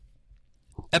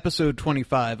Episode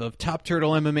 25 of Top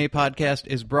Turtle MMA Podcast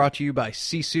is brought to you by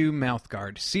Sisu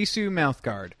Mouthguard. Sisu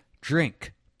Mouthguard.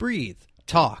 Drink, breathe,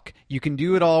 talk. You can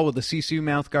do it all with the Sisu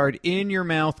Mouthguard in your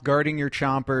mouth, guarding your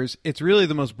chompers. It's really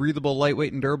the most breathable,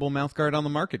 lightweight, and durable mouthguard on the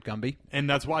market, Gumby. And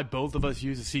that's why both of us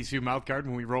use a Sisu mouthguard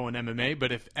when we roll in MMA.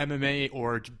 But if MMA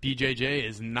or BJJ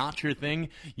is not your thing,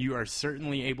 you are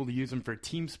certainly able to use them for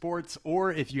team sports,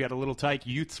 or if you had a little tight,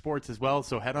 youth sports as well.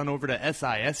 So head on over to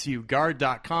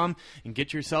SISUguard.com and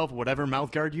get yourself whatever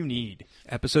mouthguard you need.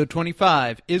 Episode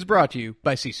 25 is brought to you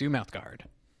by Sisu Mouthguard.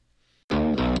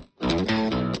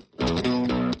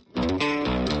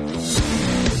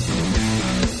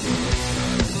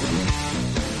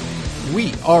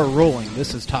 We are rolling.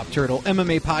 This is Top Turtle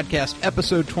MMA Podcast,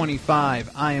 episode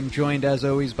 25. I am joined, as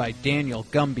always, by Daniel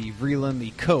Gumby Vreeland,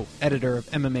 the co-editor of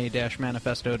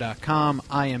MMA-Manifesto.com.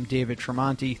 I am David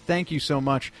Tremonti. Thank you so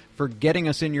much for getting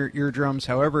us in your eardrums.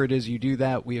 However it is you do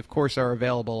that, we, of course, are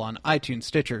available on iTunes,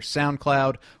 Stitcher,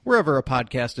 SoundCloud, wherever a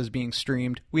podcast is being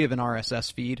streamed. We have an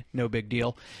RSS feed, no big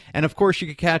deal. And, of course, you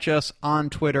can catch us on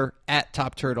Twitter at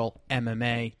Top Turtle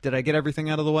MMA. Did I get everything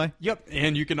out of the way? Yep,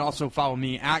 and you can also follow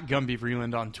me at Gumby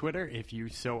Vreeland on Twitter if you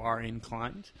so are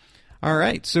inclined. All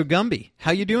right, so Gumby,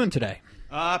 how you doing today?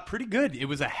 Pretty good. It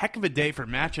was a heck of a day for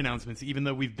match announcements, even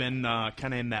though we've been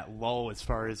kind of in that lull as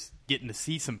far as getting to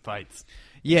see some fights.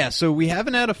 Yeah, so we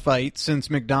haven't had a fight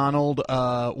since McDonald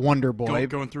Wonderboy.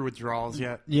 Going through withdrawals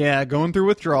yet? Yeah, going through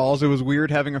withdrawals. It was weird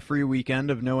having a free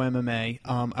weekend of no MMA.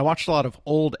 I watched a lot of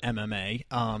old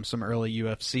MMA, some early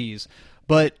UFCs.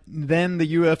 But then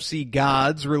the UFC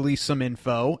gods released some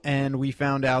info, and we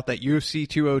found out that UFC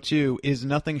 202 is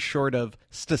nothing short of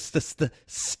stacked.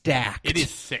 It is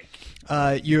sick.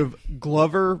 You have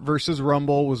Glover versus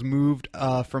Rumble was moved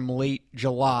from late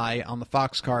July on the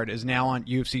Fox card, is now on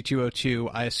UFC 202.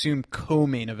 I assume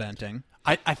co-main eventing.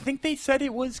 I think they said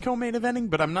it was co-main eventing,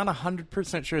 but I'm not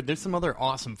 100% sure. There's some other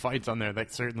awesome fights on there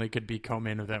that certainly could be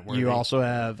co-main event worthy. You also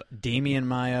have Damian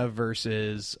Maia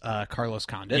versus Carlos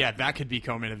Condit. Yeah, that could be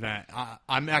co-main event.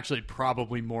 I'm actually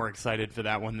probably more excited for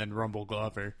that one than Rumble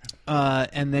Glover.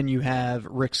 And then you have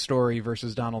Rick Story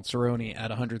versus Donald Cerrone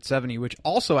at 170, which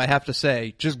also, I have to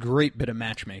say, just great bit of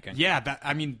matchmaking. Yeah,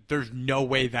 there's no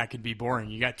way that could be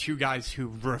boring. You got two guys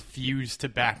who refuse to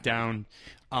back down.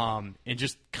 And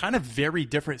just kind of very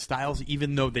different styles,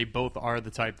 even though they both are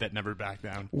the type that never back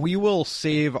down. We will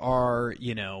save our,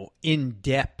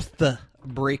 in-depth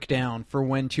breakdown for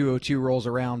when 202 rolls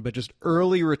around, but just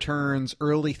early returns,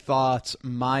 early thoughts,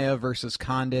 Maia versus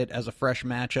Condit as a fresh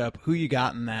matchup. Who you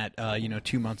got in that,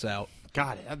 2 months out?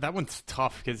 God, that one's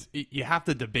tough because you have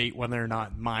to debate whether or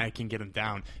not Maia can get him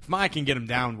down. If Maia can get him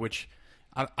down, which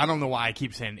I don't know why I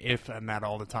keep saying if and that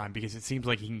all the time, because it seems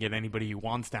like he can get anybody he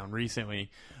wants down recently.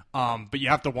 But you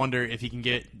have to wonder if he can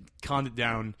get Condit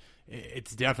down.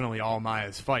 It's definitely all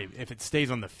Maia's fight. If it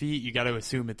stays on the feet, you got to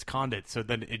assume it's Condit. So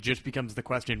then it just becomes the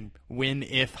question, when,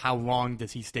 if, how long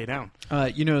does he stay down?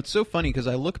 It's so funny because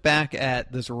I look back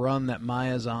at this run that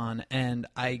Maia's on, and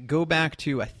I go back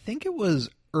to, I think it was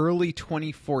early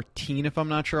 2014, if I'm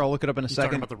not sure. I'll look it up in a second.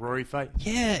 Talking about the Rory fight?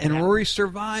 Yeah, and Rory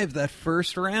survived that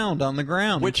first round on the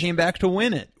ground and came back to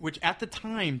win it. Which at the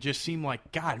time just seemed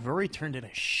like, God, Rory turned in a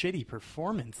shitty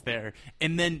performance there.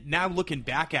 And then now looking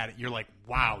back at it, you're like,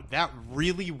 wow, that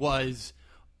really was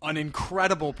an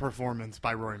incredible performance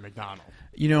by Rory McDonald.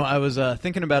 I was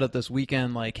thinking about it this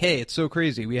weekend, like, hey, it's so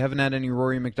crazy. We haven't had any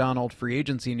Rory McDonald free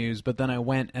agency news, but then I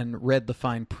went and read the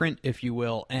fine print, if you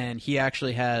will, and he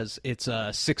actually has, it's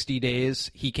 60 days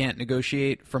he can't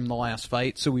negotiate from the last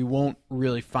fight, so we won't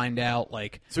really find out,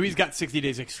 like... So he's got 60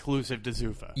 days exclusive to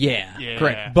Zuffa. Yeah,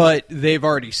 correct. But they've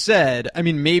already said,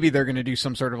 maybe they're going to do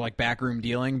some sort of, backroom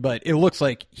dealing, but it looks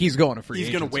like he's going to free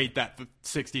agency. He's going to wait that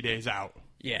 60 days out.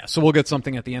 Yeah, so we'll get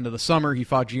something at the end of the summer. He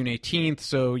fought June 18th,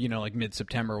 so,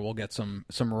 mid-September we'll get some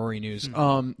Rory news.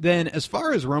 Then as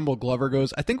far as Rumble Glover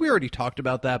goes, I think we already talked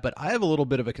about that, but I have a little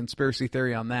bit of a conspiracy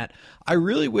theory on that. I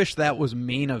really wish that was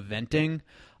main eventing.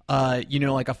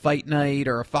 Like a fight night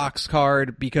or a Fox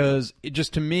card, because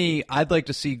to me, I'd like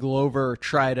to see Glover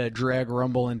try to drag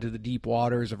Rumble into the deep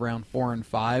waters of round 4 and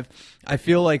 5. I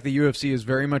feel like the UFC is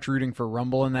very much rooting for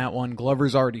Rumble in that one.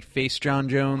 Glover's already faced John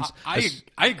Jones. I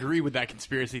agree with that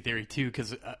conspiracy theory, too,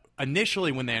 because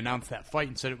initially when they announced that fight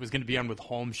and said it was going to be on with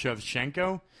Holm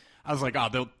Shevchenko, I was like,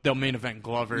 they'll main event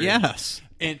Glover. Yes.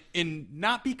 And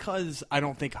not because I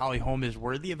don't think Holly Holm is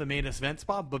worthy of a main event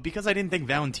spot, but because I didn't think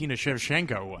Valentina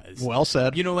Shevchenko was. Well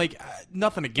said.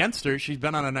 Nothing against her. She's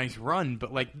been on a nice run,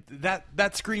 but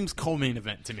that screams co-main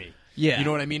event to me. Yeah. You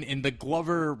know what I mean? And the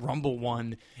Glover Rumble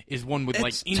one is one with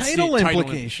like instant title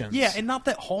implications. Yeah, and not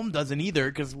that Holm doesn't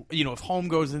either, because if Holm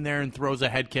goes in there and throws a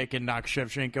head kick and knocks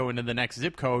Shevchenko into the next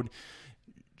zip code,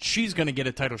 she's going to get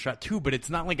a title shot too, but it's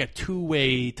not like a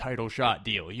two-way title shot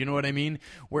deal. You know what I mean?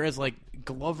 Whereas like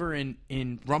Glover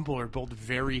and Rumble are both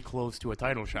very close to a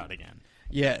title shot again.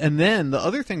 Yeah, and then the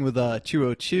other thing with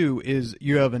 202 is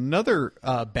you have another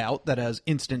bout that has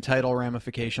instant title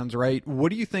ramifications, right?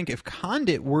 What do you think if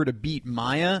Condit were to beat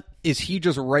Maia? Is he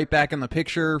just right back in the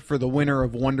picture for the winner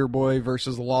of Wonderboy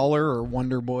versus Lawler or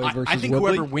Wonderboy versus I think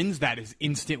Woodley? whoever wins that is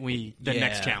instantly the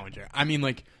next challenger. I mean,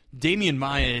 like, Damian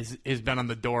Maia has been on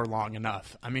the door long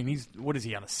enough. I mean, he's on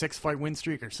a 6-fight win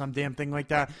streak or some damn thing like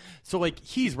that. So, like,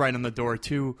 he's right on the door,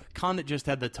 too. Condit just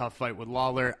had the tough fight with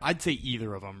Lawler. I'd say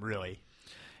either of them, really.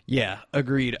 Yeah,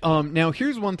 agreed. Now,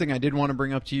 here's one thing I did want to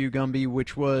bring up to you, Gumby,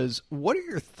 which was, what are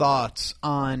your thoughts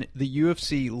on the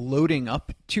UFC loading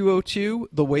up 202,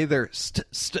 the way they're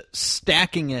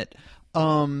stacking it?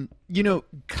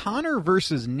 Conor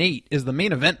versus Nate is the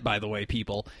main event, by the way,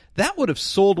 people. That would have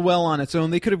sold well on its own.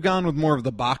 They could have gone with more of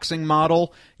the boxing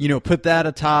model, put that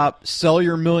atop, sell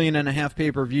your 1.5 million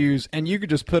pay-per-views, and you could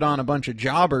just put on a bunch of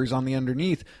jobbers on the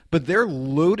underneath. But they're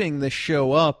loading this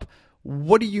show up.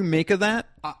 What do you make of that?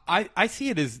 I see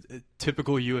it as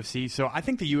typical UFC. So I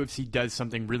think the UFC does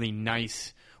something really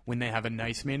nice when they have a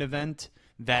nice main event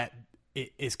that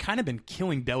is kind of been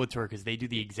killing Bellator because they do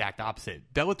the exact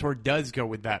opposite. Bellator does go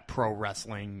with that pro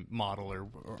wrestling model or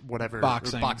whatever.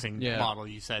 Boxing model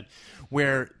you said,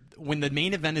 where when the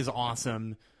main event is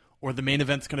awesome or the main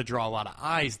event's going to draw a lot of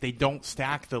eyes, they don't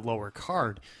stack the lower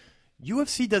card.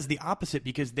 UFC does the opposite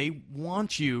because they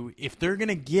want you, if they're going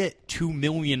to get 2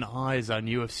 million eyes on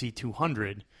UFC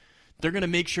 200, they're going to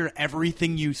make sure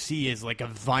everything you see is like a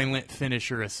violent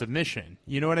finish or a submission.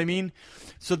 You know what I mean?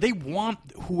 So they want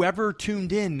whoever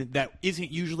tuned in that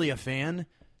isn't usually a fan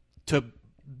to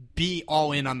be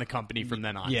all in on the company from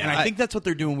then on. Yeah, and I think that's what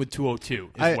they're doing with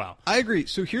 202 as well. I agree.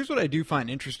 So here's what I do find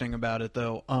interesting about it,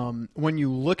 though. When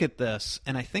you look at this,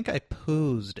 and I think I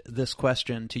posed this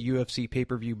question to UFC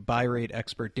pay-per-view buy rate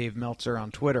expert Dave Meltzer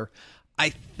on Twitter, I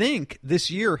think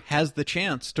this year has the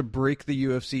chance to break the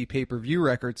UFC pay-per-view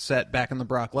record set back in the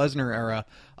Brock Lesnar era,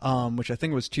 which I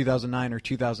think was 2009 or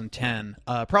 2010.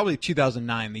 Probably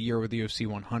 2009, the year with the UFC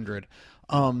 100.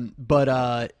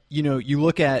 You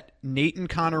look at Nate and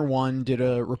Conor 1 did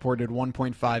a reported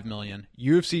 1.5 million.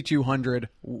 UFC 200,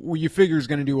 you figure is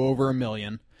going to do over 1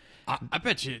 million. I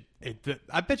bet you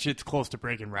it's close to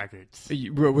breaking records.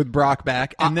 With Brock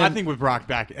back. And I think with Brock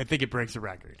back, I think it breaks a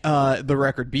record. The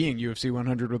record being UFC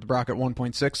 100 with Brock at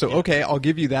 1.6. So, okay, I'll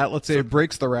give you that. Let's say it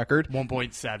breaks the record.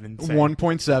 1.7.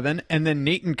 1.7. And then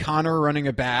Nate and Conor running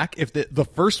it back. If the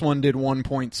first one did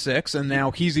 1.6, and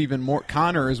now he's even more,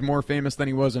 Conor is more famous than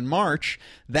he was in March,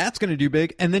 that's going to do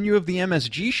big. And then you have the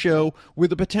MSG show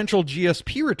with a potential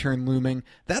GSP return looming.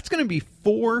 That's going to be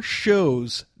 4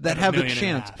 shows that have a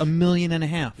chance. $1.5 million.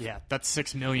 Yeah, that's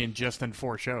 6 million just in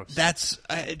 4 shows. That's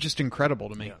just incredible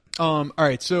to me. Yeah. All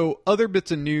right, so other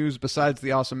bits of news besides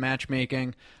the awesome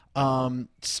matchmaking.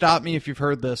 Stop me if you've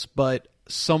heard this, but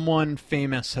someone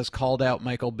famous has called out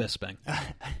Michael Bisping.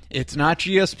 It's not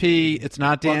GSP. It's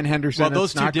not Dan Henderson. Well,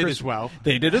 those two did as well.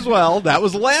 They did as well. That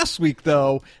was last week,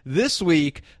 though. This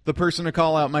week, the person to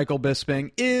call out Michael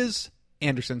Bisping is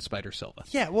Anderson Spider Silva.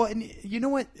 Yeah, well, and you know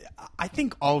what? I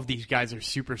think all of these guys are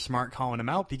super smart calling him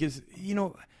out because,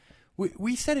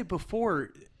 we said it before.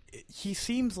 He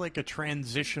seems like a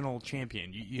transitional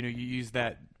champion. You use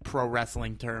that pro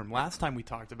wrestling term. Last time we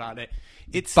talked about it,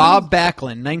 Bob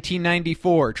Backlund,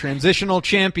 1994, transitional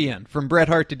champion from Bret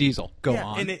Hart to Diesel. Go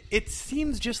on. And it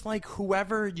seems just like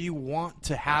whoever you want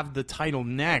to have the title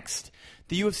next,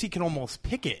 the UFC can almost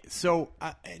pick it. So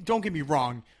don't get me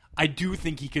wrong. I do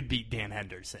think he could beat Dan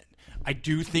Henderson. I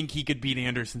do think he could beat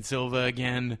Anderson Silva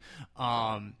again.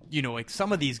 Like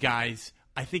some of these guys,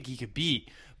 I think he could beat.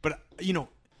 But,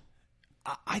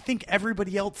 I think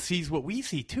everybody else sees what we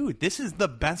see, too. This is the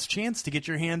best chance to get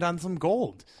your hand on some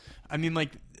gold. I mean,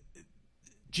 like,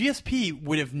 GSP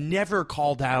would have never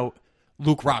called out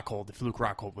Luke Rockhold if Luke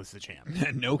Rockhold was the champ.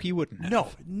 No, he wouldn't have. No,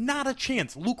 not a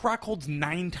chance. Luke Rockhold's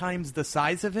 9 times the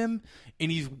size of him,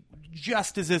 and he's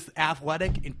just as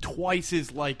athletic and twice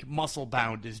as muscle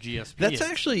bound as GSP. That's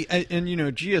actually, and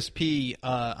GSP.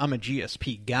 I'm a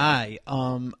GSP guy.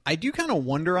 I do kind of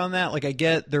wonder on that. Like, I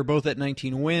get they're both at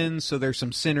 19 wins, so there's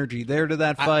some synergy there to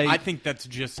that fight. I think that's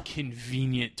just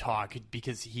convenient talk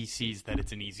because he sees that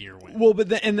it's an easier win. Well, but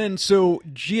so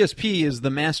GSP is the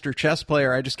master chess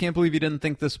player. I just can't believe he didn't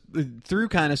think this through.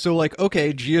 Kind of. So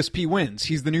okay, GSP wins.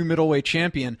 He's the new middleweight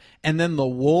champion, and then the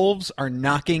Wolves are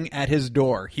knocking at his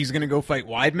door. He's going going to go fight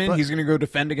Weidman? He's going to go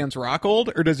defend against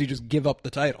Rockhold? Or does he just give up the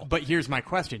title? But here's my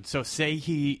question. So say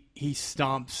he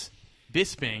stomps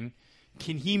Bisping.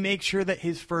 Can he make sure that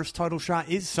his first title shot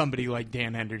is somebody like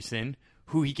Dan Henderson,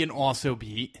 who he can also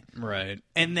beat? Right.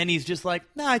 And then he's just like,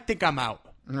 nah, I think I'm out.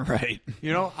 Right.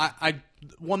 You know, I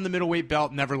won the middleweight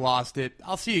belt, never lost it.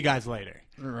 I'll see you guys later.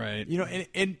 Right. You know,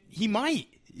 and he might.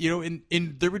 You know,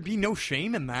 and there would be no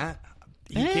shame in that.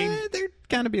 There'd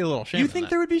kind of be a little shame. You think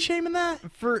there would be shame in that?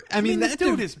 I mean, this that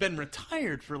dude has been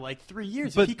retired for like 3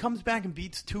 years. But if he comes back and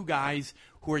beats two guys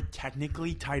who are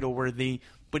technically title worthy,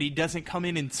 but he doesn't come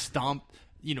in and stomp,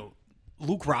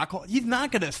 Luke Rockhold. He's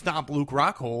not going to stomp Luke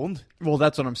Rockhold. Well,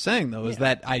 that's what I'm saying, though, is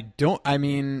that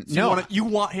You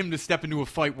want him to step into a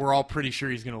fight we're all pretty sure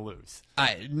he's going to lose.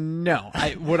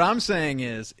 What I'm saying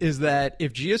is that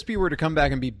if GSP were to come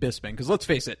back and beat Bisping, because let's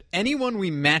face it, anyone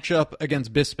we match up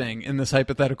against Bisping in this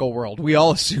hypothetical world, we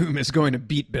all assume is going to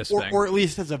beat Bisping. Or at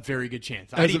least has a very good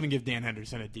chance. I'd even give Dan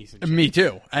Henderson a decent chance. Me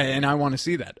too, and I want to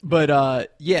see that.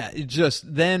 But,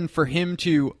 just then for him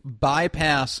to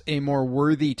bypass a more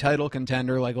worthy title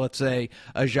contender, like let's say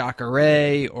a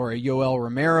Jacare or a Yoel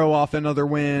Romero off another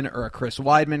win, or a Chris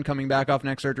Weidman coming back off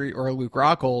neck surgery, or a Luke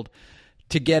Rockhold,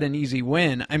 to get an easy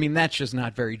win, I mean, that's just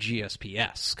not very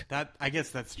GSP-esque. I guess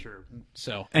that's true.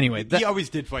 So, anyway. He always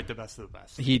did fight the best of the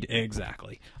best.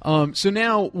 Exactly. So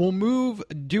now we'll move,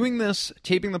 doing this,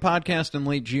 taping the podcast in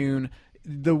late June.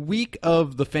 The week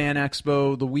of the Fan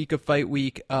Expo, the week of Fight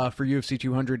Week for UFC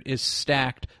 200 is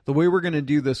stacked. The way we're going to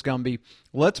do this, Gumby,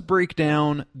 let's break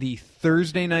down the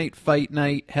Thursday night fight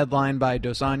night headlined by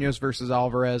Dos Anjos versus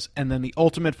Alvarez, and then the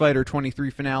Ultimate Fighter 23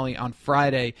 finale on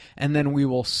Friday, and then we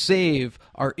will save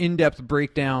our in-depth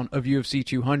breakdown of UFC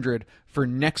 200 for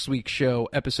next week's show,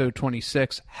 episode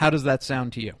 26. How does that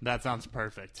sound to you? That sounds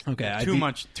perfect. Okay. Too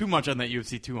much on that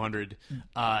UFC 200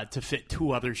 to fit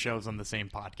two other shows on the same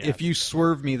podcast. If you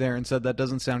swerved me there and said that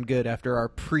doesn't sound good after our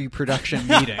pre-production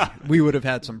meeting, we would have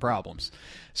had some problems.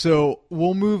 So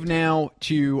we'll move now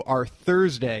to our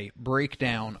Thursday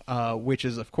breakdown, which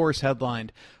is, of course,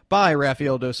 headlined by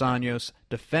Rafael Dos Anjos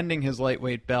defending his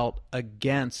lightweight belt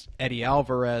against Eddie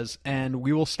Alvarez. And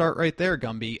we will start right there,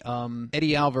 Gumby.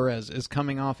 Eddie Alvarez is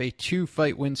coming off a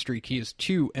 2-fight win streak. He is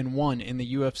 2-1 in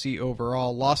the UFC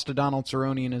overall. Lost to Donald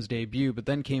Cerrone in his debut, but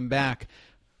then came back,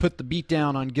 put the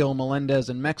beatdown on Gil Melendez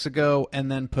in Mexico, and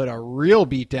then put a real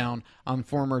beatdown on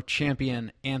former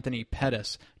champion Anthony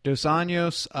Pettis. Dos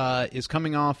Anjos is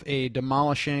coming off a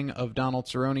demolishing of Donald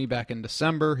Cerrone back in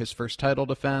December, his first title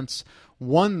defense,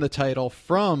 won the title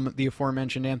from the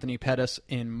aforementioned Anthony Pettis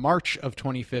in March of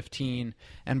 2015,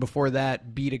 and before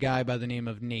that beat a guy by the name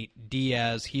of Nate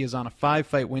Diaz. He is on a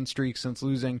 5-fight win streak since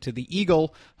losing to the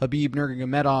Eagle, Khabib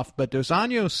Nurmagomedov, but Dos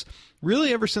Anjos,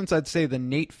 really ever since I'd say the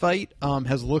Nate fight,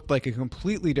 has looked like a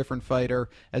completely different fighter,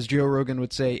 as Joe Rogan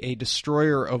would say, a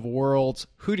destroyer of worlds.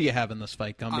 Who do you have in this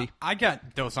fight, Gumby? I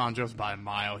got Dos Anjos by a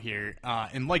mile here,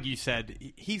 and like you said,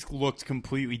 he's looked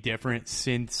completely different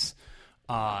since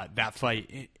that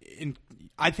fight. And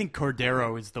I think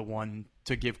Cordero is the one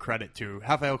to give credit to.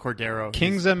 Rafael Cordero.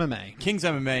 King's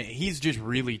MMA. He's just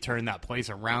really turned that place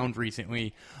around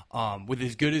recently. With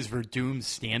as good as Verdum's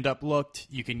stand-up looked,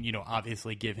 you can,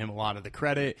 obviously give him a lot of the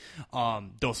credit.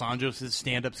 Dos Anjos'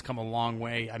 stand-up's come a long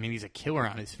way. I mean, he's a killer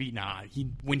on his feet now.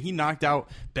 When he knocked out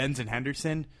Benz and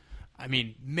Henderson, I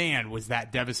mean, man, was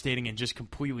that devastating and just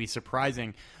completely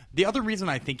surprising. The other reason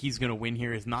I think he's going to win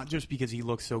here is not just because he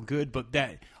looks so good, but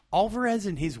that Alvarez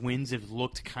and his wins have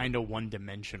looked kind of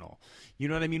one-dimensional. You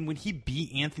know what I mean? When he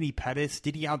beat Anthony Pettis,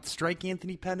 did he outstrike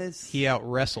Anthony Pettis? He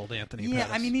out-wrestled Anthony Pettis. Yeah,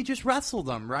 I mean, he just wrestled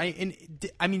him, right? And,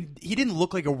 I mean, he didn't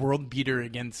look like a world beater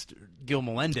against Gil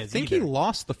Melendez I think either. he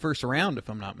lost the first round, if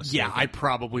I'm not mistaken. Yeah, I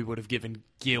probably would have given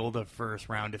Gil the first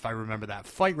round if I remember that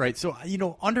fight right. So,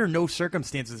 under no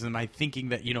circumstances am I thinking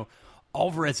that,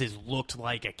 Alvarez has looked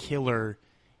like a killer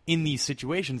in these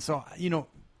situations. So,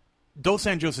 Dos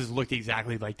Anjos has looked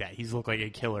exactly like that. He's looked like a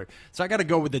killer. So I got to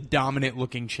go with the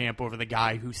dominant-looking champ over the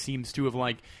guy who seems to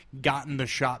have, gotten the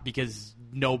shot because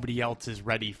nobody else is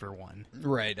ready for one.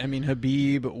 Right. I mean,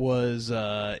 Khabib was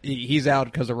he's out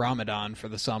because of Ramadan for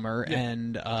the summer, yeah.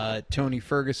 And Tony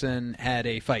Ferguson had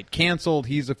a fight canceled.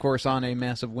 He's, of course, on a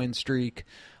massive win streak.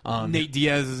 Nate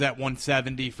Diaz is at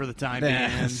 170 for the time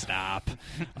being. Stop.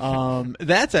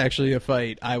 That's actually a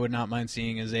fight I would not mind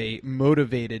seeing as a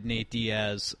motivated Nate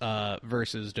Diaz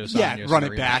versus Dos Anjos. Yeah, run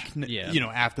it back. Yeah.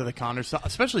 After the Conor stuff,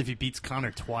 especially if he beats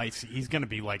Conor twice, he's going to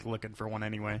be looking for one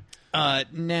anyway.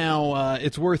 Now,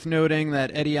 it's worth noting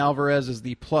that Eddie Alvarez is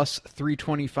the plus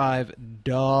 325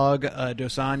 dog.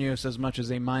 Dos Anjos as much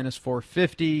as a minus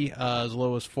 450, as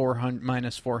low as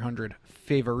minus 400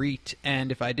 favorite.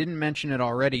 And if I didn't mention it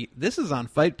already, already, this is on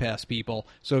Fight Pass, people.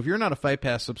 So if you're not a Fight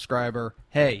Pass subscriber,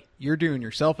 hey, you're doing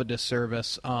yourself a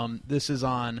disservice. This is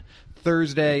on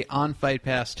Thursday on Fight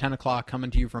Pass, 10 o'clock,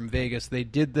 coming to you from Vegas. They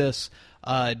did this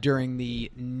during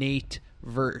the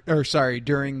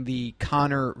during the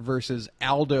Conor versus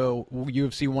Aldo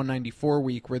UFC 194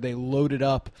 week, where they loaded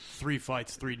up 3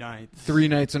 fights, 3 nights. 3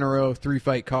 nights in a row, 3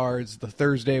 fight cards. The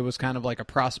Thursday was kind of like a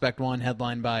prospect one,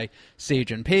 headlined by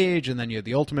Sage and Paige, and then you had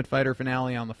the Ultimate Fighter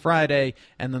finale on the Friday,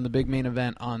 and then the big main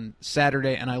event on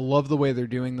Saturday. And I love the way they're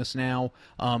doing this now.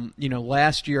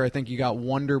 Last year I think you got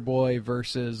Wonder Boy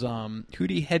versus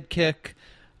Hootie Head Kick.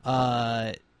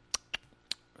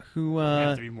 You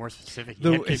have to be more specific.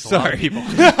 People.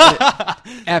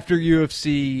 After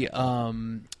UFC,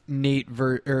 Nate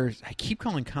I keep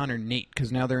calling Conor Nate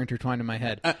because now they're intertwined in my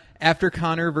head. After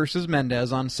Conor versus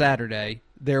Mendez on Saturday,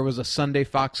 there was a Sunday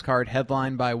Fox card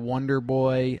headlined by Wonder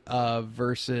Boy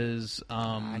versus...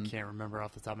 I can't remember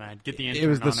off the top of my head. Get the It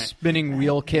was the spinning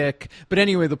wheel kick. But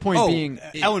anyway, the point being...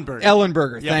 Ellenberger.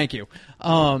 Ellenberger, Yep. Thank you.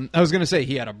 I was going to say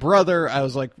he had a brother. I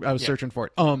was searching for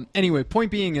it. Anyway,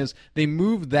 point being is they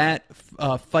moved that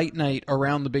fight night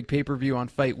around the big pay-per-view on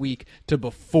Fight Week to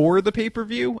before the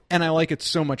pay-per-view, and I like it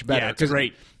so much better. Yeah, it's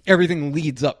great. Everything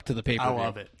leads up to the pay-per-view. I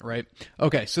love it. Right?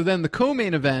 Okay, so then the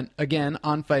co-main event, again,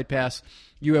 on Fight Pass,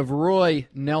 you have Roy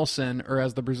Nelson, or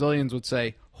as the Brazilians would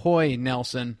say, Roy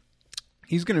Nelson.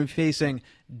 He's going to be facing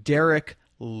Derek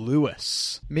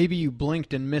Lewis. Maybe you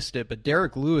blinked and missed it, but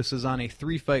Derek Lewis is on a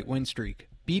 3-fight win streak.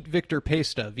 Beat Victor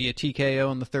Pesta via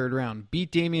TKO in the 3rd round.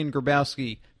 Beat Damian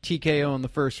Grabowski TKO in the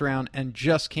 1st round, and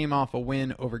just came off a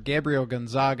win over Gabriel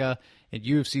Gonzaga at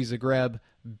UFC Zagreb.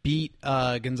 Beat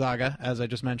Gonzaga, as I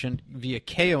just mentioned, via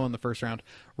KO in the 1st round.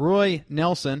 Roy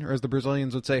Nelson, or as the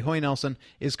Brazilians would say, Roy Nelson,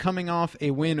 is coming off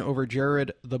a win over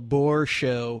Jared the Boar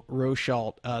Show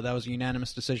Rochalt. That was a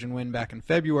unanimous decision win back in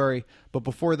February. But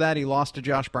before that, he lost to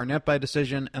Josh Barnett by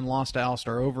decision and lost to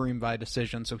Alistair Overeem by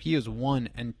decision. So he is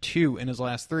 1-2 in his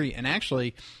last 3. And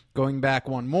actually, going back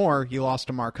one more, he lost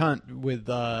to Mark Hunt with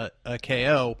a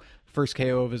KO. First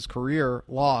KO of his career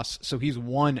loss, so he's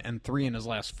 1-3 in his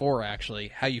last 4. Actually,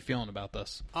 how you feeling about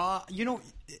this?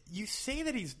 You say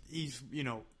that he's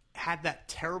had that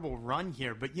terrible run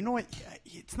here, but you know what?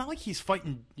 It's not like he's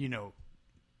fighting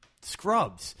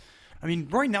scrubs. I mean,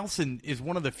 Roy Nelson is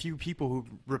one of the few people who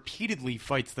repeatedly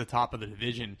fights the top of the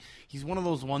division. He's one of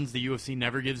those ones the UFC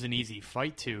never gives an easy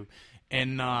fight to,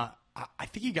 and I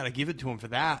think you got to give it to him for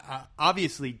that.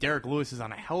 Obviously, Derek Lewis is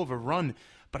on a hell of a run.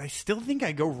 But I still think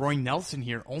I go Roy Nelson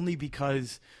here only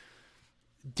because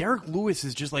Derek Lewis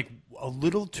is just like a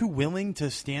little too willing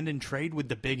to stand and trade with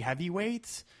the big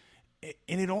heavyweights.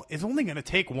 And it's only going to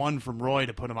take one from Roy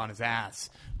to put him on his ass.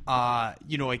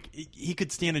 He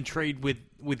could stand and trade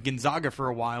with Gonzaga for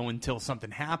a while until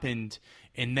something happened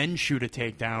and then shoot a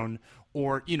takedown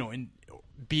or, and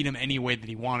beat him any way that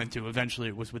he wanted to. Eventually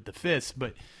it was with the fist.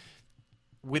 But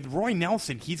with Roy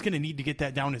Nelson, he's going to need to get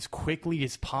that down as quickly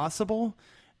as possible.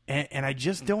 And I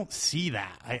just don't see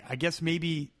that. I guess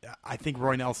maybe I think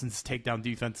Roy Nelson's takedown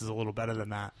defense is a little better than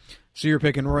that. So you're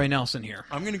picking Roy Nelson here.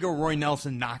 I'm going to go Roy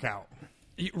Nelson knockout.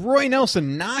 Roy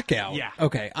Nelson knockout? Yeah.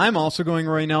 Okay, I'm also going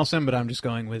Roy Nelson, but I'm just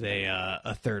going with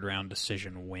a 3rd round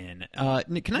decision win.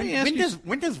 Can I ask you...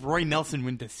 When does Roy Nelson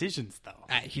win decisions,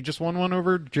 though? He just won one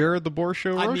over Jared the Boar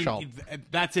Show Rochalt.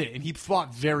 That's it, and he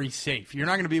fought very safe. You're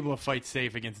not going to be able to fight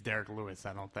safe against Derek Lewis,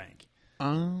 I don't think.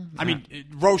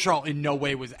 Rochalt in no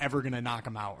way was ever going to knock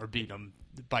him out or beat him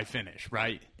by finish,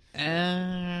 right?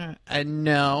 No.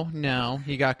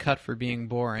 He got cut for being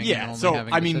boring. Yeah, so,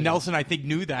 Nelson, I think,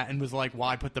 knew that and was like,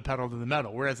 why put the pedal to the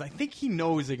metal? Whereas I think he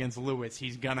knows against Lewis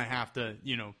he's going to have to,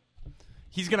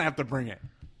 he's going to have to bring it.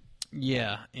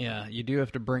 Yeah, you do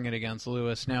have to bring it against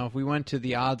Lewis. Now, if we went to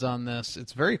the odds on this,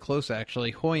 it's very close,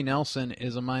 actually. Roy Nelson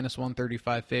is a minus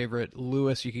 135 favorite.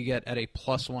 Lewis you could get at a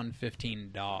plus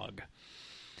 115 dog.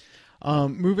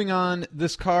 Moving on,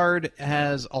 this card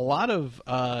has a lot of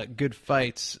good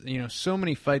fights. So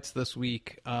many fights this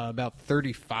week. About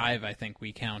 35, I think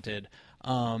we counted.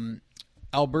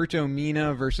 Alberto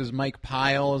Mina versus Mike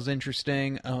Pyle is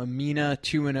interesting. Mina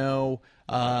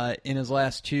 2-0 in his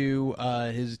last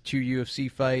his 2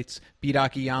 UFC fights. Beat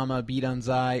Akiyama, beat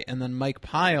Anzai, and then Mike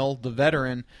Pyle, the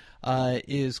veteran,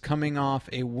 is coming off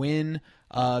a win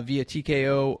via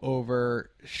TKO over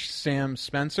Sean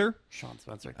Spencer,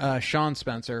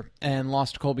 and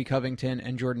lost to Colby Covington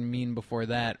and Jordan Mean before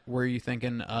that. Where are you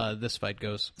thinking this fight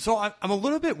goes? So I'm a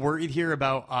little bit worried here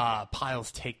about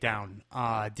Pyle's takedown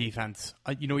defense.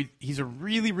 He's a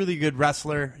really, really good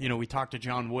wrestler. We talked to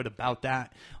John Wood about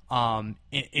that, and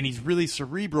he's really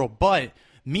cerebral, but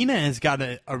Mina has got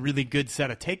a really good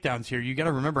set of takedowns here. You got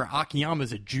to remember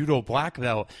Akiyama's a judo black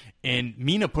belt, and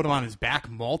Mina put him on his back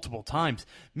multiple times.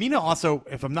 Mina also,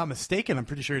 if I'm not mistaken, I'm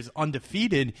pretty sure is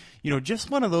undefeated.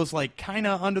 Just one of those like kind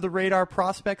of under the radar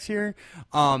prospects here.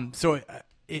 So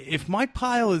if Mike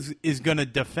Pyle is going to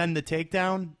defend the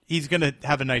takedown, he's going to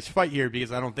have a nice fight here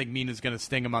because I don't think Mina's going to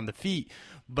sting him on the feet.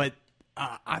 But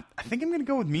I think I'm going to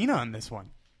go with Mina on this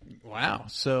one. Wow.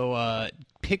 So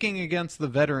picking against the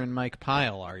veteran Mike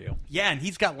Pyle, are you? Yeah, and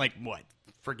he's got like, what,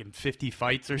 friggin' 50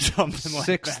 fights or something like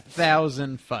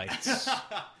 6,000 fights.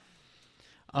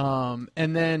 And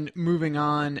then moving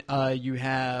on, you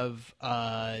have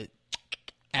Alan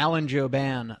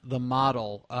Jouban, the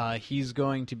model. He's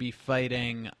going to be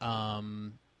fighting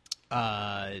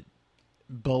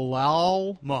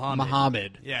Bilal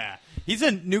Muhammad. Yeah. He's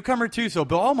a newcomer, too. So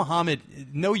Bilal Muhammad,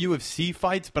 no UFC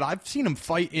fights, but I've seen him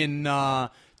fight in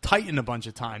Titan a bunch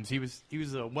of times. He was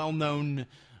a well-known,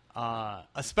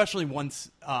 especially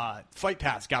once Fight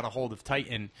Pass got a hold of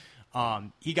Titan.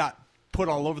 He got put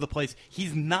all over the place.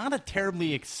 He's not a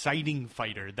terribly exciting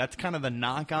fighter. That's kind of the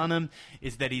knock on him,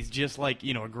 is that he's just like,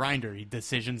 a grinder. He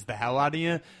decisions the hell out of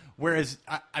you. Whereas,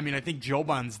 I think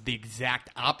Jouban's the exact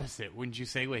opposite. Wouldn't you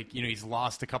say? Like, he's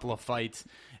lost a couple of fights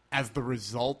as the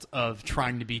result of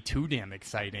trying to be too damn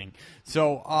exciting.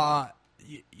 So,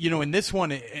 in this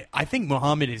one, I think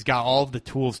Muhammad has got all of the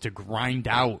tools to grind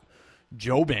out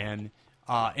Jouban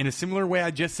in a similar way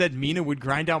I just said Mina would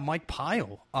grind out Mike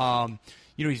Pyle.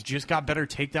 He's just got better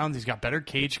takedowns. He's got better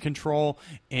cage control.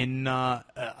 And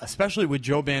especially with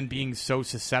Jouban being so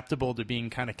susceptible to being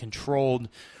kind of controlled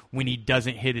when he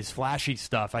doesn't hit his flashy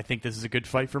stuff, I think this is a good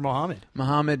fight for Muhammad.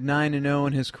 Muhammad 9-0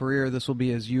 in his career. This will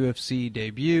be his UFC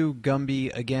debut.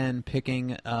 Gumby, again,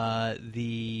 picking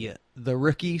the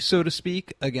rookie, so to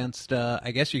speak, against,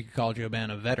 I guess you could call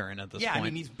Jouban a veteran at this point. Yeah,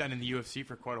 he's been in the UFC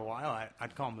for quite a while.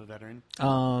 I'd call him a veteran.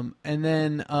 And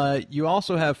then you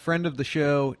also have friend of the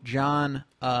show, John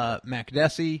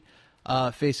Makdessi,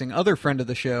 facing other friend of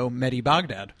the show, Mehdi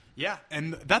Baghdad. Yeah,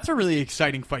 and that's a really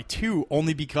exciting fight, too,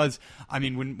 only because,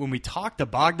 when we talked to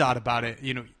Baghdad about it,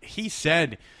 he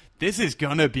said this is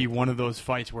going to be one of those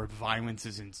fights where violence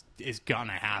is going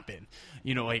to happen.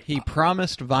 He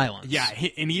promised violence. Yeah,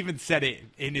 and he even said it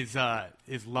in his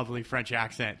lovely French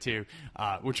accent, too,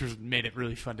 which made it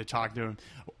really fun to talk to him.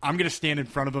 I'm going to stand in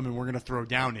front of him, and we're going to throw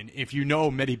down. And if you know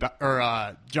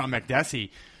John Makdessi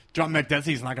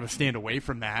is not going to stand away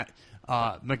from that.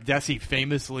 Makdessi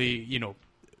famously,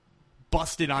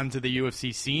 busted onto the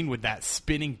UFC scene with that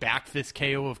spinning back fist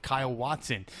KO of Kyle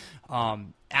Watson.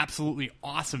 Absolutely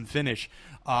awesome finish.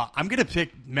 I'm going to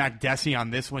pick Makdessi on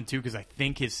this one, too, because I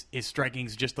think his striking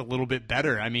is just a little bit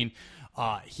better.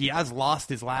 He has lost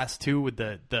his last two with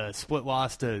the split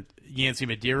loss to Yancy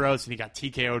Medeiros, and he got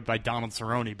TKO'd by Donald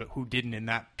Cerrone, but who didn't in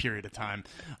that period of time?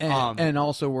 And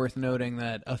also worth noting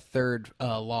that a third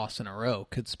loss in a row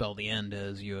could spell the end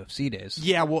as UFC days.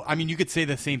 Yeah, well, you could say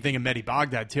the same thing of Mehdi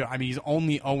Baghdad, too. He's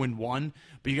only 0-1,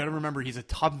 but you got to remember he's a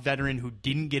tough veteran who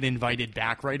didn't get invited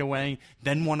back right away,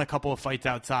 then won a couple of fights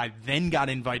outside, then got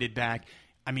invited back.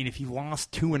 If he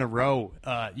lost two in a row,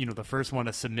 the first one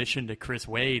a submission to Chris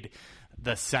Wade,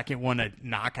 the second one a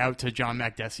knockout to John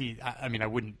Makdessi,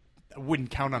 I wouldn't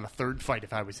count on a third fight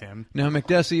if I was him. Now,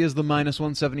 Makdessi is the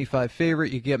 -175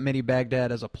 favorite. You get Mehdi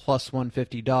Baghdad as a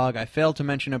 +150 dog. I failed to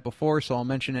mention it before, so I'll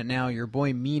mention it now. Your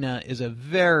boy Mina is a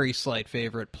very slight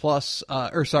favorite,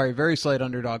 very slight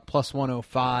underdog,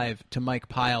 +105 to Mike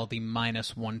Pyle, the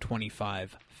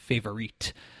 -125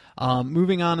 favorite.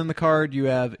 Moving on in the card, you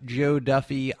have Joe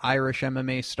Duffy, Irish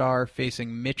MMA star,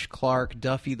 facing Mitch Clark.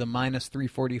 Duffy, the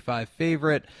 -345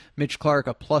 favorite. Mitch Clark,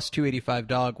 a +285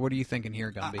 dog. What are you thinking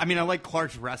here, Gumby? I like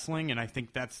Clark's wrestling, and I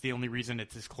think that's the only reason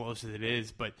it's as close as it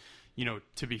is. But,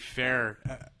 to be fair,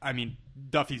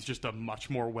 Duffy's just a much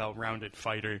more well-rounded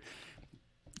fighter.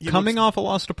 Coming off a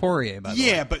loss to Poirier, by the way.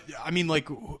 Yeah, but,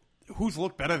 who's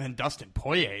looked better than Dustin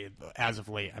Poirier as of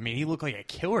late? He looked like a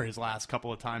killer his last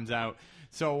couple of times out.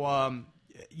 So, I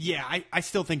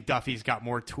still think Duffy's got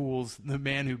more tools. The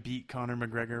man who beat Conor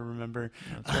McGregor, remember?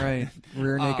 That's right.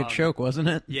 Rear naked choke, wasn't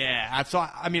it? Yeah. So,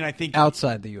 I think...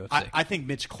 Outside the UFC. I think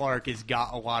Mitch Clark has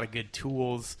got a lot of good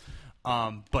tools,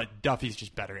 but Duffy's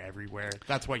just better everywhere.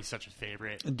 That's why he's such a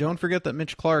favorite. Don't forget that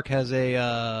Mitch Clark has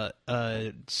a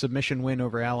submission win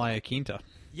over Ally Akinta.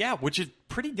 Yeah, which is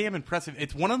pretty damn impressive.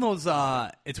 It's one of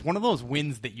those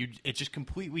wins that it just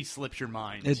completely slips your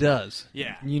mind. It does.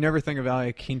 Yeah. You never think of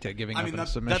Iaquinta giving up a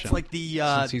submission. That's like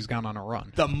since he's gone on a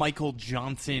run. The Michael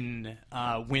Johnson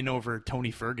win over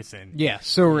Tony Ferguson. Yeah,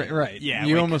 so right. Yeah,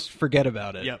 you almost forget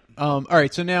about it. Yep. All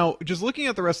right, so now just looking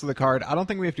at the rest of the card, I don't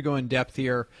think we have to go in depth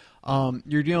here.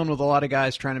 You're dealing with a lot of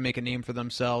guys trying to make a name for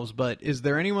themselves, but is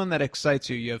there anyone that excites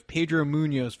you? You have Pedro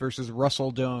Munoz versus Russell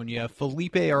Doan. You have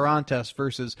Felipe Arantes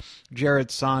versus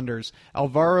Jared Saunders.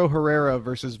 Alvaro Herrera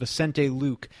versus Vicente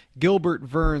Luque. Gilbert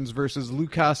Burns versus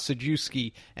Lukas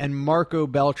Sajewski. And Marco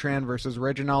Beltran versus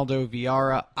Reginaldo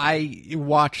Vieira. I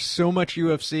watch so much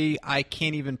UFC, I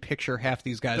can't even picture half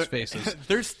these guys' faces.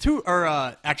 There's two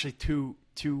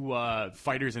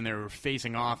fighters in there who are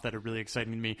facing off that are really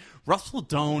exciting to me. Russell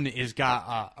Doan has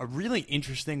got a really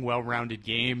interesting, well-rounded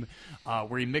game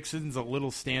where he mixes a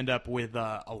little stand-up with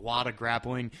a lot of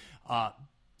grappling.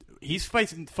 He's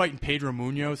fighting Pedro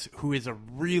Munoz, who is a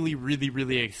really, really,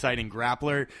 really exciting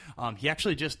grappler. He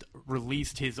actually just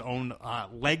released his own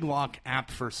leg lock app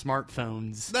for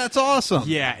smartphones. That's awesome.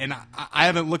 Yeah, and I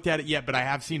haven't looked at it yet, but I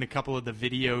have seen a couple of the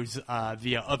videos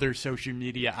via other social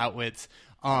media outlets,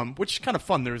 which is kind of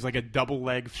fun. There was like a double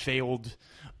leg failed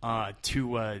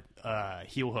to a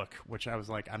heel hook, which I was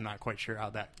like, I'm not quite sure how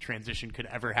that transition could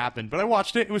ever happen, but I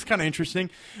watched it. It was kind of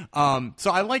interesting.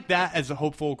 So I like that as a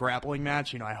hopeful grappling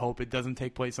match. I hope it doesn't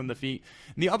take place on the feet.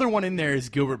 And the other one in there is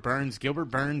Gilbert Burns. Gilbert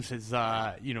Burns is,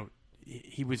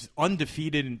 he was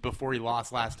undefeated before he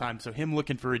lost last time, so him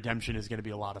looking for redemption is going to be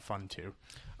a lot of fun too.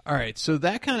 All right, so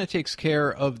that kind of takes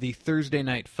care of the Thursday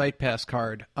night Fight Pass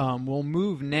card. We'll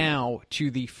move now to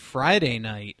the Friday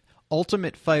night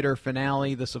Ultimate Fighter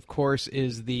finale. This, of course,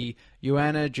 is the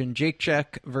Joanna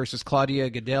Jędrzejczyk versus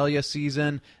Claudia Gadelha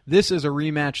season. This is a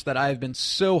rematch that I've been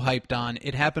so hyped on.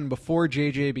 It happened before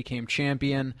JJ became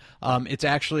champion. It's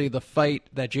actually the fight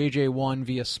that JJ won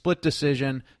via split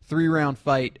decision, 3-round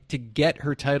fight to get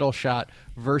her title shot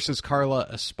versus Carla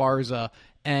Esparza.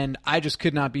 And I just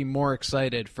could not be more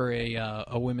excited for a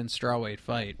women's strawweight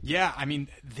fight. Yeah, I mean,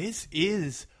 this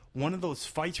is one of those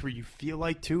fights where you feel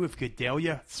like, too, if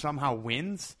Gadelha somehow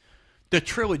wins, the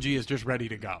trilogy is just ready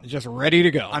to go. Just ready to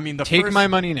go. I mean, take my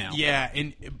money now. Yeah,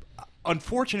 and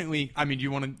unfortunately, I mean, you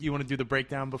want to do the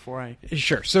breakdown before I?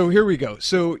 Sure. So here we go.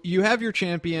 So you have your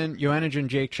champion, Joanna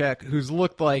Jędrzejczyk, who's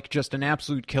looked like just an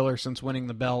absolute killer since winning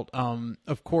the belt.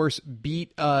 Of course,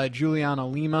 beat Juliana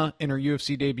Lima in her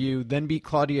UFC debut, then beat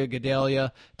Claudia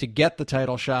Gadelha to get the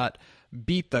title shot.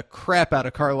 Beat the crap out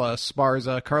of Carla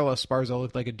Esparza. Carla Esparza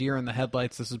looked like a deer in the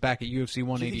headlights. This is back at UFC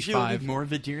 185. Do you think she looked more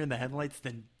of a deer in the headlights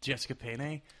than Jessica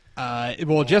Penne?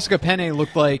 Jessica Penne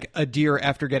looked like a deer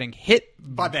after getting hit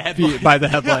by the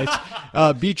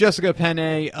headlights. Beat Jessica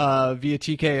Penne via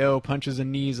TKO, punches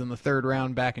and knees in the third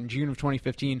round back in June of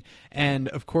 2015. And,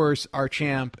 of course, our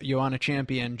champ, Joanna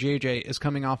champion, JJ, is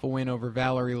coming off a win over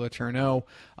Valerie Letourneau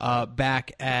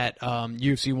back at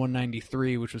UFC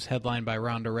 193, which was headlined by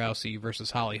Ronda Rousey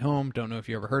versus Holly Holm. Don't know if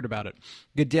you ever heard about it.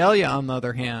 Gadelha, on the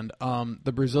other hand,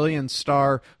 the Brazilian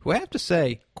star, who I have to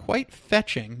say, quite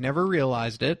fetching, never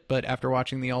realized it, but after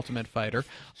watching The Ultimate Fighter,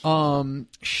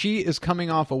 she is coming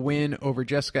off a win over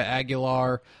Jessica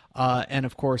Aguilar and,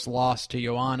 of course, lost to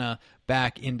Joanna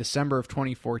back in December of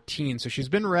 2014. So she's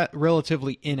been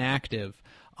relatively inactive.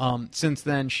 Since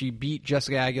then, she beat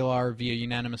Jessica Aguilar via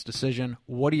unanimous decision.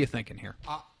 What are you thinking here?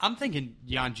 I'm thinking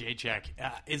Jędrzejczyk.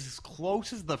 As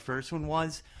close as the first one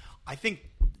was, I think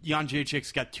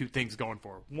Jędrzejczyk's got two things going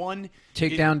for her. One,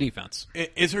 takedown defense.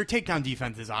 Is her takedown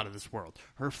defense is out of this world.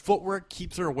 Her footwork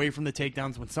keeps her away from the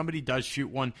takedowns. When somebody does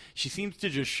shoot one, she seems to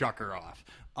just shuck her off.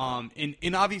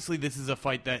 And obviously this is a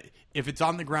fight that if it's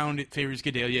on the ground, it favors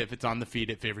Gadelha. If it's on the feet,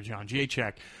 it favors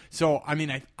Jędrzejczyk. So, I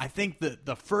mean, I think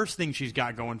the first thing she's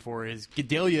got going for her is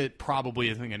Gadelha probably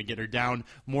isn't going to get her down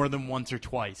more than once or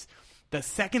twice. The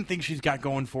second thing she's got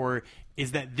going for her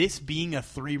is that this being a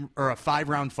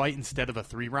 5-round fight instead of a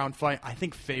 3-round fight, I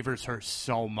think favors her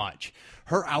so much.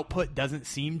 Her output doesn't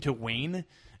seem to wane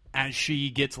as she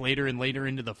gets later and later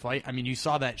into the fight. I mean, you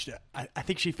saw that. I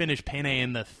think she finished Penne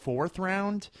in the 4th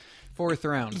round. 4th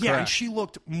round, yeah, correct. And she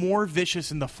looked more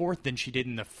vicious in the 4th than she did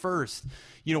in the 1st.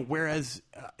 Whereas,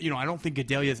 I don't think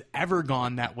Gadelha's ever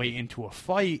gone that way into a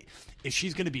fight. If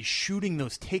she's going to be shooting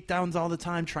those takedowns all the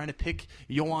time, trying to pick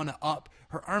Joanna up,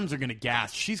 her arms are going to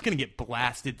gas. She's going to get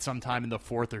blasted sometime in the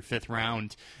 4th or 5th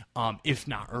round, if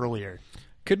not earlier.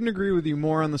 Couldn't agree with you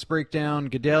more on this breakdown.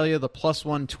 Gadelha, the plus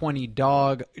 120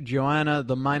 dog. Joanna,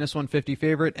 the minus 150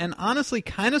 favorite. And honestly,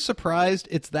 kind of surprised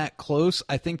it's that close.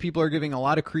 I think people are giving a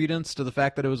lot of credence to the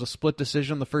fact that it was a split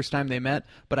decision the first time they met.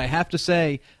 But I have to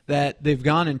say that they've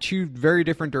gone in two very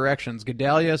different directions.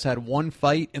 Gedalia's had one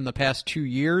fight in the past 2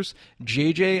 years.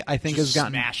 JJ, I think, has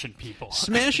gotten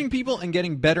smashing people and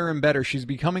getting better and better. She's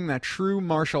becoming that true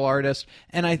martial artist,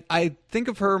 and I think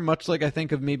of her much like I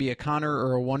think of maybe a Connor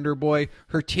or a Wonder Boy.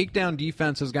 Her takedown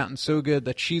defense has gotten so good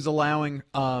that she's allowed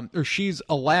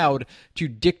to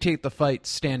dictate the fight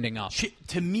standing up.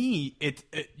 To me,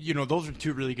 those are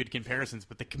two really good comparisons,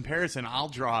 but the comparison I'll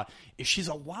draw is she's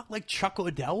a lot like Chuck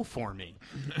Liddell for me.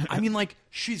 I mean, like,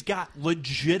 she's got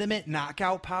legitimate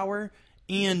knockout power,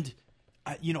 and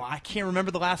I can't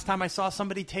remember the last time I saw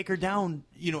somebody take her down.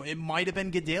 It might have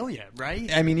been Gedalia,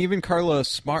 right? I mean, even Carla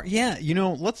Esparza. Yeah,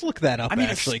 let's look that up,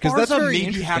 actually, because that's Esparza very maybe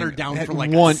interesting. had her down for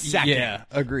like a second. Yeah,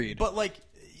 agreed. But, like,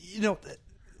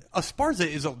 Esparza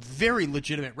is a very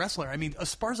legitimate wrestler. I mean,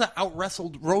 Esparza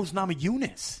out-wrestled Rose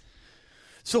Namajunas.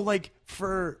 So, like,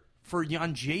 for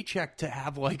Jan Jacek to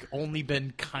have, like, only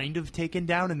been kind of taken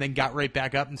down and then got right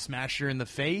back up and smashed her in the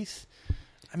face,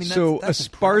 I mean, that's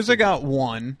Esparza got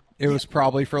one. It was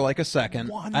probably for like a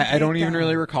second. I don't even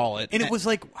really recall it. And it was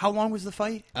like, how long was the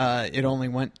fight? It only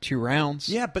went 2 rounds.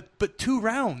 Yeah, but 2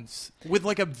 rounds with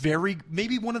like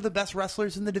maybe one of the best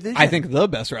wrestlers in the division. I think the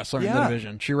best wrestler in the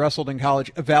division. She wrestled in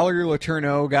college. Valerie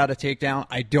Letourneau got a takedown.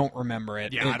 I don't remember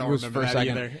it. Yeah, I don't remember that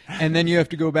either. And then you have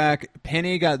to go back.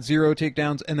 Penne got 0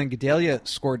 takedowns, and then Gedalia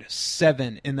scored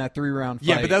 7 in that 3-round fight.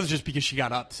 Yeah, but that was just because she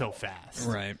got up so fast.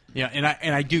 Right. Yeah, and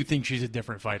I do think she's a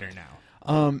different fighter now.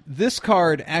 This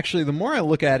card, actually, the more I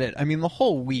look at it, I mean, the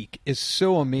whole week is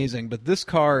so amazing, but this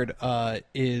card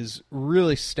is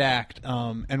really stacked,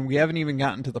 and we haven't even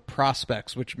gotten to the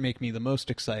prospects, which make me the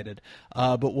most excited.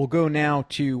 But we'll go now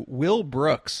to Will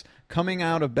Brooks, coming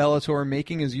out of Bellator,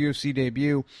 making his UFC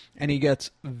debut, and he gets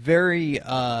very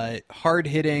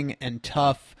hard-hitting and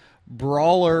tough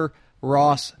brawler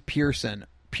Ross Pearson.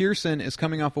 Pearson is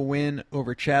coming off a win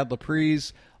over Chad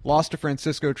Laprise, lost to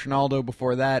Francisco Trinaldo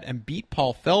before that, and beat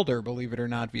Paul Felder, believe it or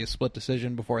not, via split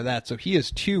decision before that. So he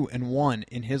is 2-1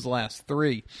 in his last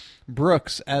 3.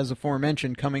 Brooks, as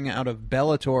aforementioned, coming out of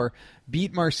Bellator,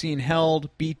 beat Marcin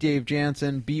Held, beat Dave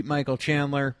Jansen, beat Michael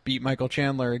Chandler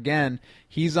again.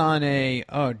 He's on he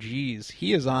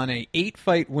is on a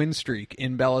 8-fight win streak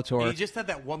in Bellator. He just had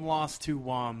that one loss to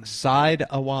Saad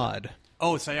Awad.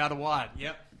 Oh, Saad Awad,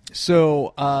 yep.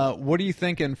 So, what are you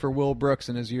thinking for Will Brooks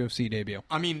in his UFC debut?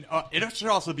 I mean, it should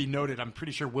also be noted, I'm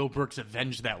pretty sure Will Brooks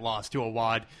avenged that loss to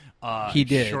Awad. He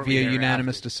did, via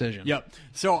unanimous decision. Yep.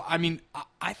 So, I mean,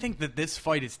 I think that this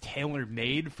fight is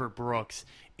tailor-made for Brooks,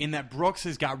 in that Brooks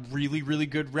has got really, really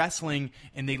good wrestling,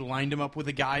 and they lined him up with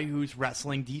a guy whose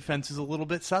wrestling defense is a little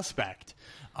bit suspect.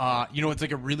 It's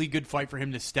like a really good fight for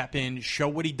him to step in, show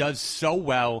what he does so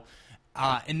well,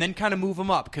 and then kind of move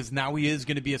him up, because now he is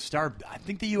going to be a star. I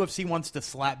think the UFC wants to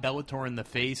slap Bellator in the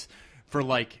face for,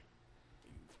 like,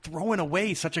 throwing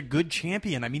away such a good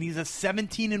champion. I mean, he's a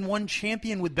 17-1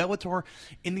 champion with Bellator,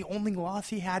 and the only loss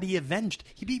he had, he avenged.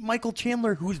 He beat Michael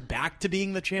Chandler, who's back to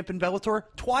being the champ in Bellator,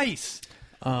 twice.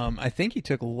 I think he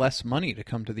took less money to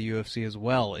come to the UFC as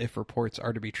well, if reports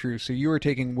are to be true. So you are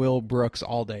taking Will Brooks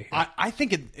all day here. I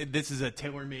think this is a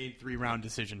tailor-made 3-round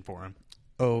decision for him.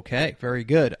 Okay, very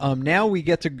good. Now we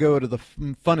get to go to the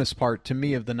funnest part, to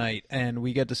me, of the night, and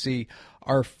we get to see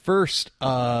our first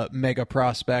mega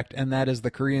prospect, and that is the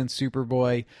Korean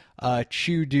Superboy,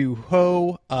 Chu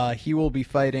Do-ho. He will be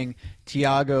fighting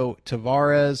Thiago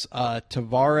Tavares.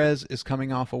 Tavares is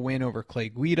coming off a win over Clay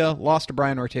Guida, lost to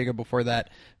Brian Ortega before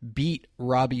that, beat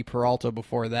Robbie Peralta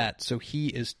before that, so he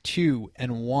is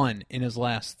 2-1 in his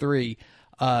last 3.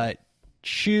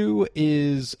 Chu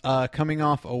is coming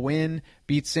off a win,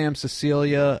 beat Sam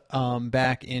Cecilia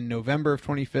back in November of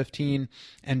 2015,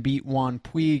 and beat Juan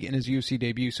Puig in his UFC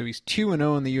debut. So he's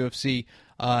 2-0 in the UFC,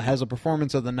 has a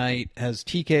performance of the night, has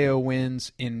TKO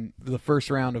wins in the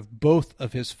first round of both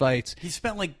of his fights. He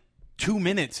spent like 2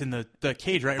 minutes in the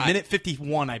cage, right? Minute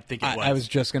 51, I think it was. I was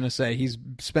just going to say, he's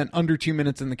spent under 2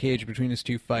 minutes in the cage between his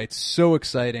 2 fights. So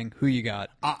exciting. Who you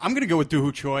got? I'm going to go with Doo Ho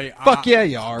Choi. Fuck yeah,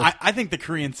 you are. I think the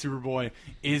Korean Superboy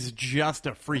is just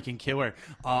a freaking killer.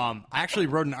 I actually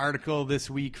wrote an article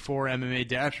this week for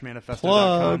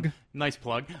MMA-Manifesto.com. Plug. Nice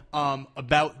plug.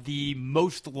 About the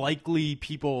most likely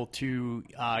people to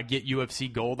get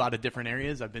UFC gold out of different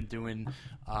areas. I've been doing,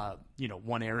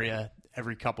 one area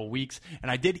every couple weeks,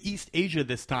 and I did East Asia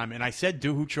this time, and I said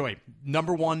Doo Ho Choi,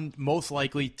 number 1, most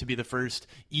likely to be the first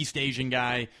East Asian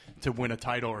guy to win a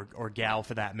title, or gal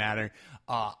for that matter.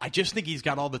 I just think he's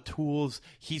got all the tools.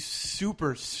 He's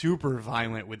super, super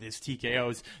violent with his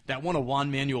TKOs. That one of Juan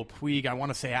Manuel Puig, I want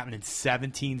to say, happened in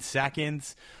 17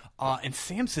 seconds. And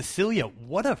Sam Cecilia,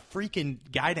 what a freaking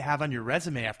guy to have on your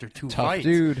resume after 2 Tough fights.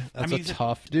 dude. That's a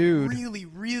tough dude. Really,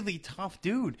 really tough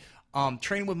dude.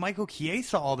 Training with Michael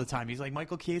Chiesa all the time. He's like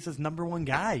Michael Chiesa's #1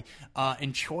 guy.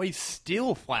 And Choi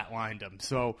still flatlined him.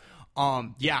 So,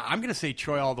 yeah, I'm going to say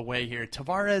Choi all the way here.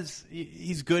 Tavares,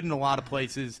 he's good in a lot of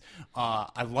places.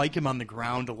 I like him on the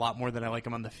ground a lot more than I like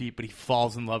him on the feet, but he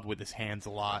falls in love with his hands a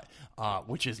lot,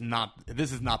 which is not –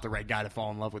 this is not the right guy to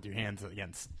fall in love with your hands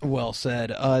against. Well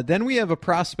said. Then we have a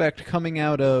prospect coming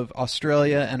out of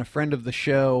Australia and a friend of the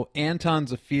show. Anton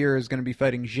Zafir is going to be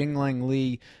fighting Jinglang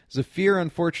Li. Zafir,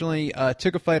 unfortunately,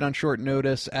 took a fight on short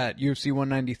notice at UFC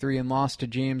 193 and lost to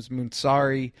James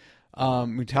Muntasri,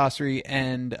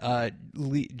 and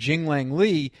Jinglang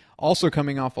Li also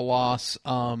coming off a loss,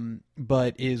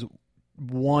 but is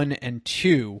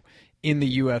 1-2 in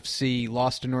the UFC.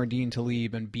 Lost to Nordine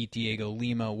Talib and beat Diego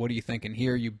Lima. What are you thinking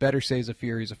here? You better say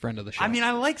Zafir. He's a friend of the show. I mean,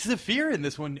 I like Zafir in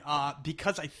this one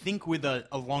because I think with a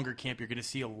longer camp, you're going to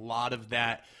see a lot of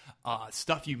that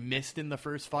stuff you missed in the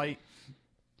first fight.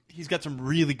 He's got some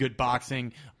really good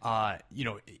boxing.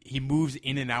 He moves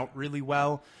in and out really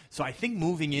well. So I think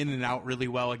moving in and out really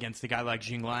well against a guy like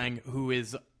Jinglang, who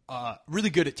is really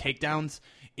good at takedowns,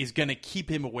 is going to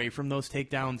keep him away from those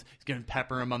takedowns. He's going to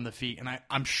pepper him on the feet. And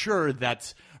I'm sure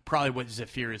that's probably what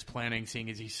Zafir is planning, seeing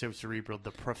as he's so cerebral,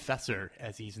 the professor,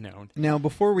 as he's known. Now,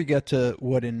 before we get to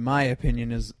what, in my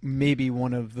opinion, is maybe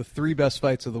one of the 3 best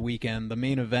fights of the weekend, the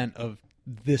main event of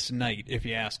this night, if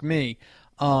you ask me,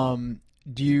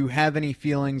 do you have any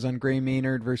feelings on Gray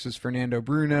Maynard versus Fernando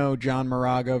Bruno, John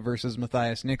Moraga versus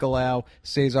Matthias Nicolau,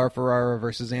 Cesar Ferrara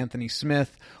versus Anthony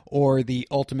Smith, or the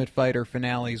Ultimate Fighter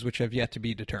finales, which have yet to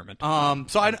be determined?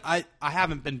 So I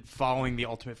haven't been following the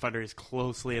Ultimate Fighter as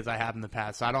closely as I have in the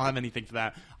past, so I don't have anything for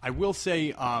that. I will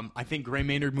say I think Gray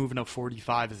Maynard moving up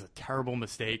 45 is a terrible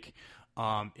mistake.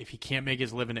 If he can't make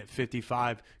his living at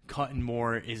 55, cutting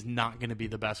more is not going to be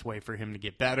the best way for him to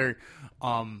get better.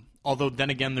 Although, then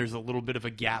again, there's a little bit of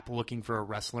a gap looking for a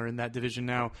wrestler in that division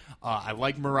now. I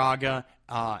like Moraga,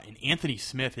 and Anthony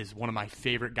Smith is one of my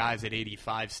favorite guys at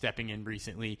 85 stepping in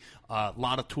recently. A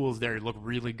lot of tools there. Look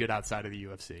really good outside of the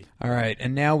UFC. All right,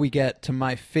 and now we get to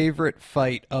my favorite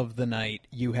fight of the night.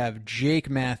 You have Jake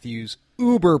Matthews,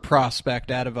 uber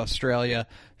prospect out of Australia,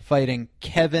 fighting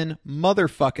Kevin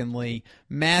motherfucking Lee.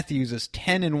 Matthews is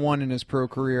 10-1 in his pro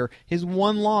career. His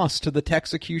one loss to the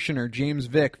Texecutioner, James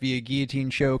Vick, via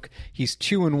guillotine choke. He's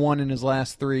 2-1 in his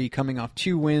last 3, coming off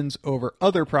 2 wins over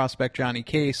other prospect Johnny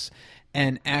Case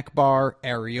and Akbar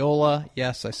Areola.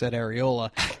 Yes, I said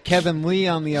Areola. Kevin Lee,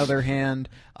 on the other hand,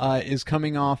 is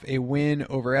coming off a win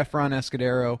over Efron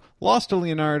Escudero, lost to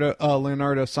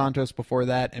Leonardo Santos before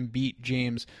that, and beat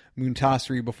James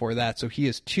Muntasri before that. So he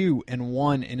is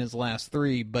 2-1 in his last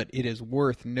 3, but it is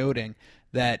worth noting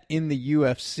that in the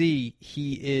UFC,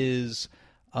 he is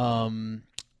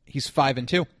he's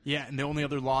 5-2. Yeah, and the only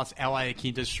other loss, Ally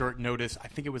Aquinta's short notice, I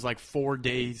think it was like 4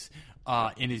 days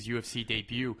in his UFC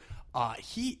debut.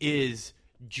 He is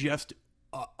just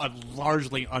a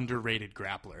largely underrated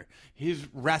grappler. His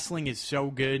wrestling is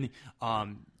so good.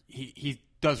 He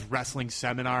does wrestling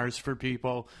seminars for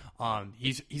people.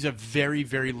 He's a very,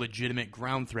 very legitimate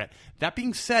ground threat. That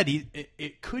being said,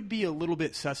 it could be a little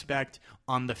bit suspect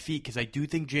on the feet, because I do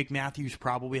think Jake Matthews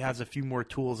probably has a few more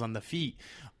tools on the feet.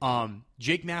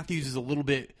 Jake Matthews is a little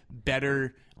bit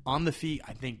better on the feet.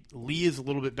 I think Lee is a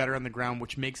little bit better on the ground,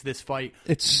 which makes this fight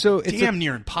damn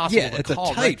near impossible to call.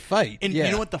 Yeah, it's a tight fight. And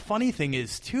you know what the funny thing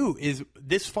is, too, is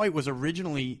this fight was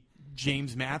originally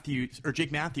Jake Matthews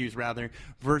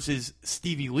versus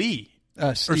Stevie Lee.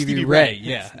 Stevie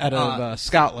Ray, out of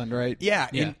Scotland, right?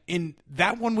 Yeah. And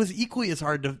that one was equally as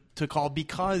hard to call,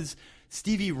 because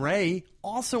Stevie Ray,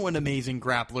 also an amazing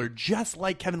grappler, just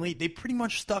like Kevin Lee. They pretty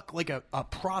much stuck like a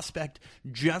prospect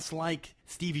just like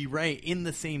Stevie Ray in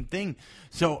the same thing.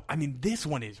 So, I mean, this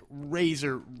one is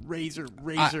razor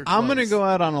close. I'm going to go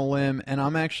out on a limb, and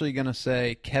I'm actually going to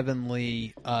say Kevin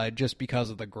Lee just because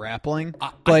of the grappling.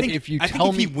 But if you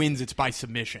tell me he wins, it's by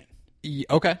submission.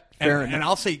 Okay, fair enough.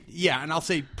 And I'll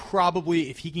say probably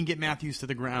if he can get Matthews to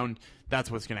the ground, that's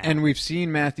what's going to happen. And we've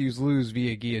seen Matthews lose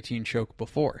via guillotine choke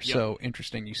before, so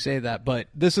interesting you say that. But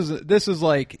this is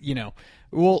like,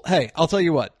 well, hey, I'll tell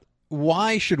you what.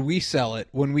 Why should we sell it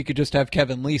when we could just have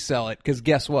Kevin Lee sell it? Because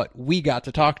guess what? We got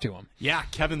to talk to him. Yeah,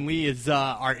 Kevin Lee is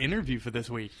our interview for this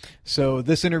week. So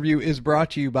this interview is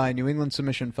brought to you by New England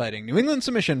Submission Fighting. New England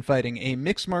Submission Fighting, a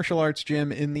mixed martial arts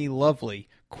gym in the lovely,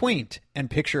 quaint, and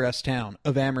picturesque town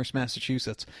of Amherst,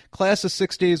 Massachusetts. Class is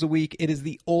 6 days a week. It is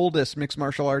the oldest mixed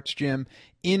martial arts gym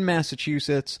in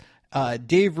Massachusetts.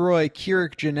 Dave Roy,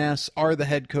 Kirik Janess are the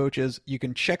head coaches. You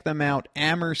can check them out,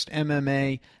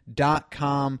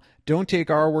 AmherstMMA.com. Don't take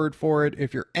our word for it.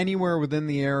 If you're anywhere within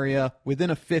the area,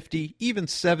 within a 50, even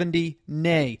 70,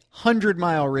 nay,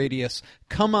 100-mile radius,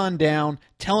 come on down.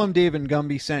 Tell them Dave and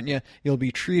Gumby sent you. You'll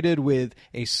be treated with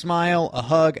a smile, a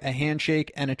hug, a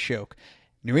handshake, and a choke.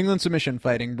 New England Submission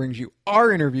Fighting brings you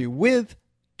our interview with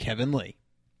Kevin Lee.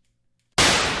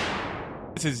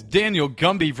 This is Daniel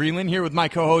Gumby Vreeland here with my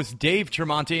co-host Dave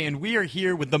Tremonti, and we are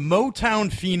here with the Motown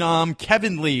phenom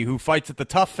Kevin Lee, who fights at the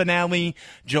Tough Finale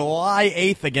July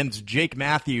 8th against Jake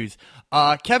Matthews.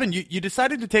 Kevin, you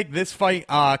decided to take this fight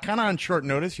kind of on short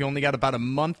notice. You only got about a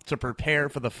month to prepare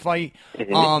for the fight.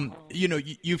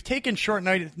 You've taken short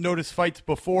notice fights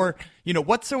before.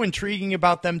 What's so intriguing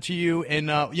about them to you, and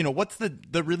what's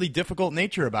the really difficult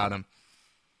nature about them?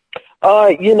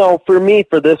 For me,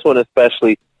 for this one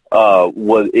especially,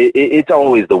 it's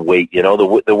always the weight.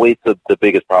 The weight's the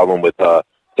biggest problem with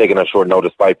taking a short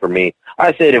notice fight for me.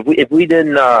 I said if we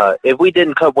didn't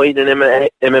cut weight in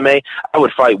MMA, I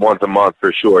would fight once a month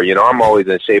for sure. I'm always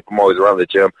in shape. I'm always around the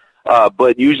gym.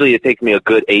 But usually it takes me a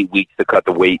good 8 weeks to cut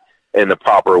the weight in the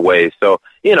proper way. So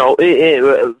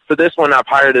for this one, I've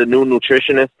hired a new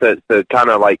nutritionist to kind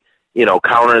of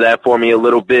counter that for me a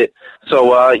little bit.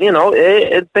 So,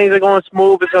 things are going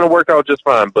smooth. It's going to work out just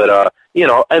fine. But, me,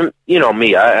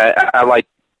 I like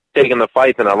taking the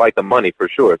fights and I like the money for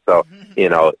sure. So,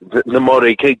 the more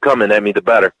they keep coming at me, the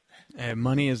better. And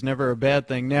money is never a bad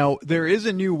thing. Now, there is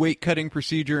a new weight cutting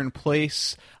procedure in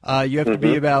place. You have to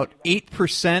be about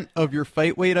 8% of your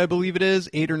fight weight, I believe it is,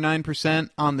 8 or 9%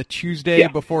 on the Tuesday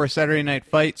before a Saturday night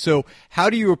fight. So how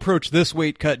do you approach this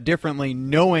weight cut differently,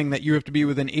 knowing that you have to be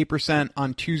within 8%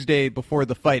 on Tuesday before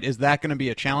the fight? Is that going to be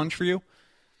a challenge for you?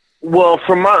 Well,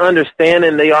 from my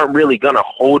understanding, they aren't really going to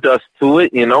hold us to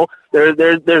it.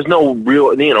 There's no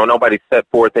real, nobody set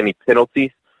forth any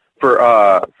penalties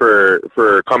for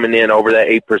coming in over that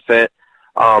 8%.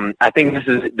 I think this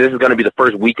is going to be the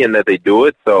first weekend that they do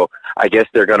it, so I guess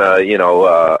they're going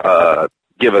to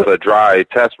give us a dry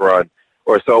test run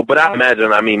or so. But I imagine,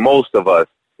 most of us,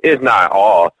 if not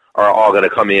all, are all going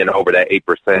to come in over that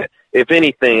 8%. If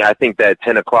anything, I think that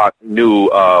 10 o'clock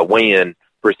new weigh-in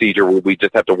procedure where we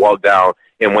just have to walk down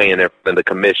and weigh in there from the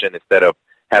commission instead of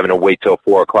having to wait till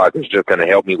 4 o'clock is just going to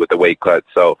help me with the weight cut.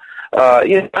 So, about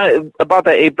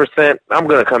that 8%, I'm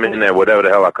going to come in there, whatever the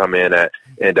hell I come in at.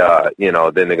 And, then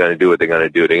they're going to do what they're going to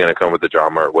do. They're going to come with the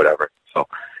drama or whatever. So,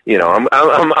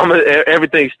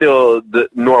 everything's still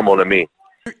normal to me.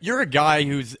 You're a guy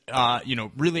who's,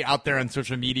 really out there on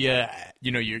social media.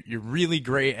 You're really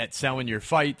great at selling your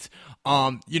fights.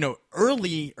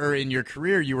 Earlier in your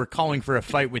career, you were calling for a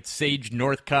fight with Sage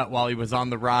Northcutt while he was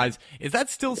on the rise. Is that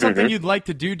still something you'd like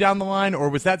to do down the line, or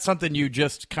was that something you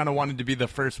just kind of wanted to be the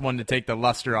first one to take the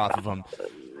luster off of him?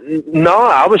 No,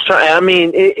 I was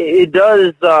trying. It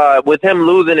does, with him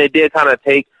losing, it did kind of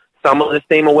take some of the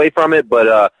steam away from it, but,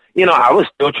 I was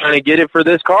still trying to get it for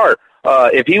this card.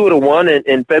 If he would have won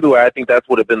in February, I think that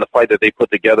would have been the fight that they put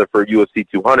together for UFC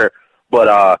 200.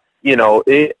 But,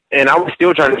 and I was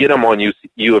still trying to get him on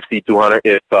UFC 200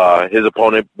 if his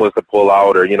opponent was to pull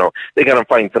out or, they got him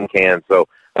fighting some cans. So,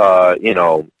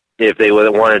 if they would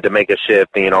have wanted to make a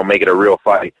shift and, make it a real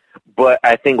fight. But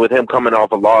I think with him coming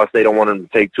off a loss, they don't want him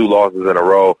to take 2 losses in a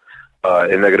row.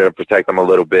 And they're going to protect him a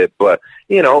little bit. But,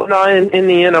 in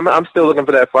the end, I'm still looking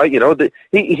for that fight.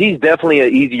 He's definitely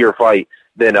an easier fight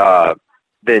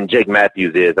than Jake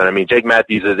Matthews is. And Jake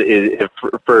Matthews is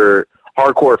for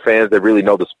hardcore fans that really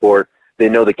know the sport. They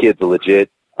know the kid's legit.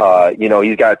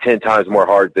 He's got 10 times more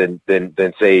heart than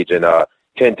Sage and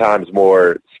 10 times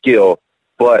more skill,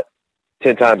 but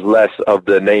 10 times less of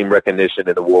the name recognition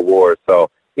in the World War. So,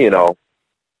 you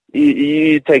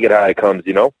take it how it comes,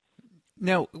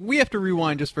 Now, we have to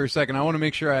rewind just for a second. I want to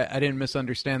make sure I didn't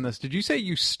misunderstand this. Did you say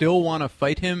you still want to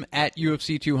fight him at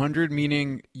UFC 200,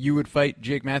 meaning you would fight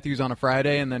Jake Matthews on a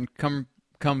Friday and then come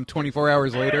 24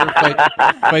 hours later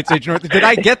fight Sage North? Did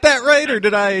I get that right, or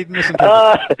did I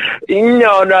misinterpret? No.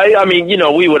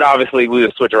 We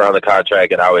would switch around the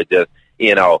contract, and I would just,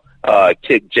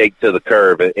 kick Jake to the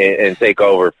curb and take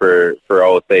over for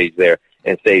old Sage there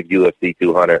and save UFC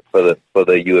 200 for the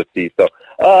UFC. So,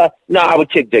 no, I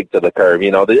would kick Jake to the curb.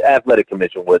 The athletic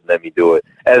commission wouldn't let me do it.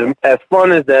 As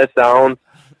fun as that sounds,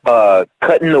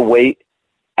 cutting the weight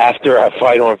after I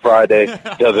fight on Friday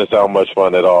doesn't sound much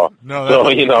fun at all. No, so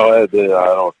I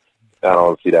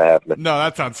don't see that happening. No,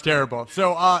 that sounds terrible.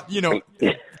 So,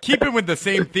 keeping with the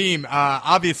same theme,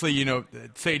 obviously,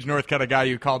 Sage Northcutt, a guy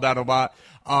you called out a lot.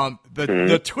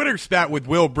 The Twitter spat with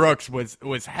Will Brooks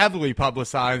was heavily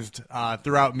publicized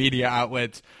throughout media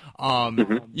outlets.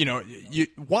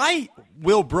 Why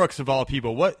Will Brooks of all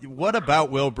people? What about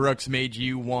Will Brooks made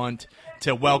you want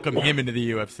to welcome him into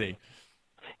the UFC?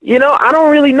 I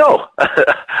don't really know.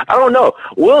 I don't know.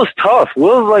 Will's tough.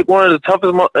 Will's like one of the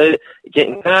toughest.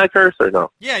 Can I curse or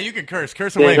no? Yeah, you can curse.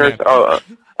 Curse away, man. Oh,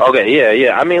 okay,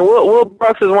 yeah. I mean, Will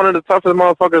Brooks is one of the toughest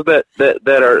motherfuckers that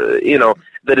are,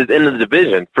 that is in the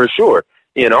division for sure.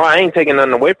 I ain't taking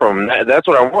nothing away from him. That's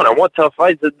what I want. I want tough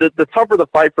fights. The tougher the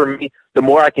fight for me, the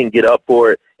more I can get up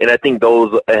for it. And I think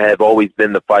those have always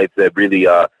been the fights that really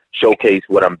showcase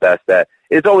what I'm best at.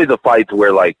 It's always the fights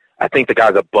where, like, I think the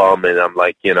guy's a bum, and I'm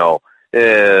like, I'm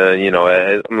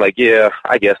like, yeah,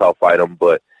 I guess I'll fight him.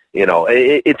 But,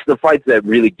 it's the fights that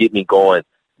really get me going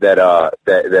that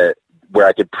where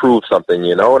I could prove something,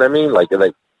 you know what I mean? Like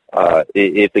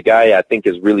if the guy I think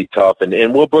is really tough,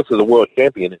 and Will Brooks is a world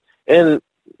champion, and,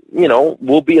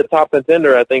 will be a top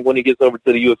contender, I think, when he gets over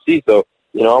to the UFC. So,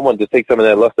 I wanted to take some of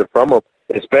that luster from him,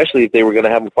 especially if they were going to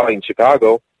have him fight in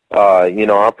Chicago.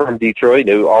 I'm from Detroit.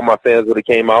 All my fans would have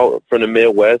came out from the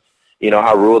Midwest.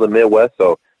 I rule the Midwest.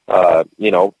 So, I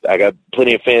got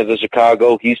plenty of fans in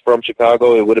Chicago. He's from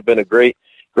Chicago. It would have been a great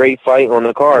fight on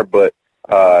the card. But,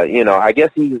 I guess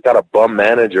he's got a bum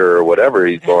manager or whatever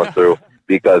he's going through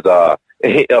because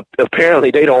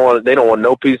apparently they don't want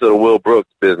no piece of the Will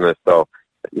Brooks business. So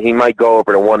he might go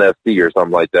over to ONE FC or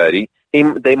something like that.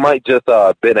 They might just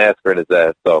Ben Askren his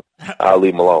ass. So I'll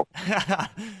leave him alone.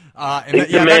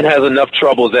 The man has enough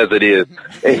troubles as it is,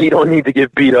 and he don't need to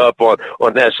get beat up on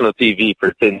national TV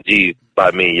for 10 G's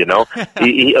by me,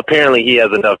 he apparently he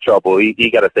has enough trouble.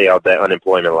 He got to stay out that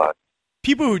unemployment line.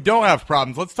 People who don't have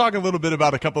problems, let's talk a little bit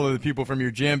about a couple of the people from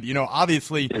your gym.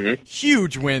 Obviously,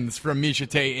 huge wins from Miesha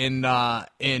Tate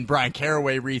and Brian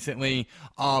Caraway recently.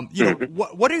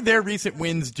 What do their recent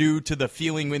wins do to the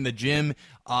feeling in the gym?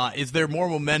 Is there more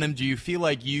momentum? Do you feel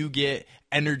like you get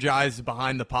energized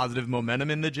behind the positive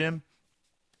momentum in the gym?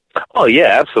 Oh,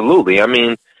 yeah, absolutely. I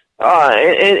mean,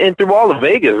 and through all of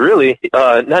Vegas, really,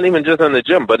 not even just in the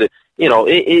gym, but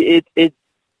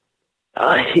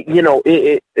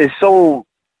it's so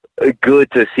good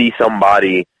to see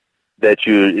somebody that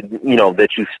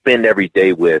you spend every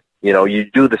day with.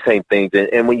 You do the same things,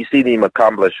 and when you see them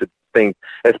accomplish things,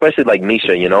 especially like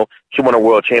Miesha, she won a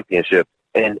world championship,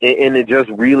 and it just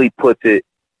really puts it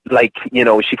like,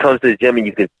 she comes to the gym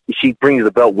and she brings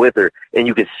the belt with her, and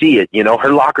you can see it.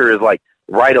 Her locker is like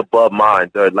right above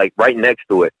mine, or like right next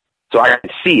to it. So I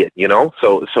can see it,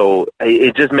 so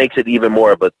it just makes it even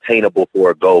more of attainable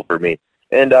for a goal for me.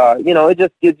 And, it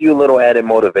just gives you a little added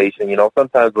motivation.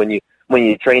 Sometimes when you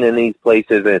train in these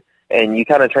places and you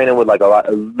kind of train with like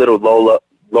a little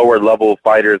lower level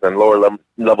fighters and lower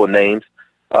level names,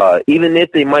 even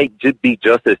if they might be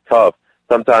just as tough,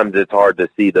 sometimes it's hard to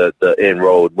see the end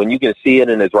road. When you can see it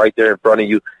and it's right there in front of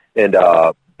you and,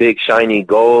 big shiny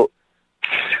gold,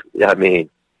 I mean,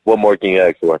 what more can you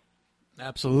ask for?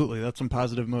 Absolutely. That's some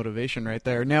positive motivation right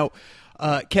there. Now,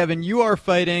 Kevin, you are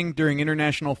fighting during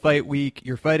International Fight Week.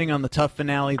 You're fighting on the TUF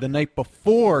finale the night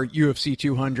before UFC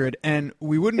 200, and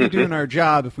we wouldn't be doing our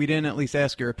job if we didn't at least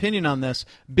ask your opinion on this.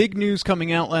 Big news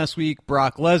coming out last week,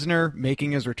 Brock Lesnar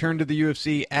making his return to the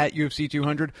UFC at UFC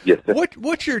 200. Yes, sir.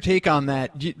 What's your take on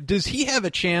that? Does he have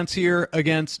a chance here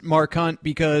against Mark Hunt?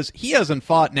 Because he hasn't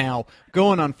fought now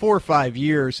going on 4 or 5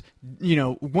 years,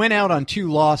 went out on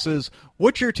 2 losses.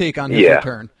 What's your take on his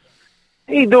return?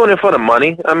 He's doing it for the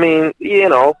money. I mean,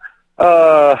 I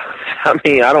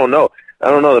don't know.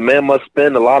 The man must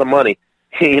spend a lot of money.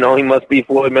 He must be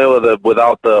Floyd Mayweather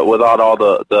without all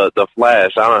the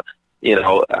flash.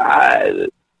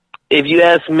 If you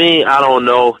ask me, I don't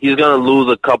know. He's gonna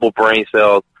lose a couple brain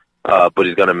cells, but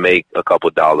he's gonna make a couple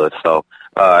dollars. So,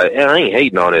 and I ain't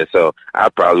hating on it. So I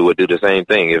probably would do the same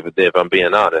thing if I'm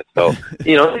being honest. So,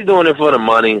 he's doing it for the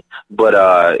money,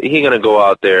 but he's gonna go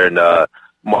out there and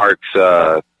Mark's,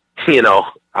 I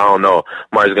don't know.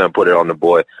 Mark's gonna put it on the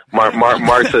boy.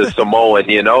 Mark's a Samoan,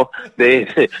 They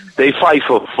fight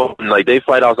for fun. Like, they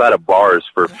fight outside of bars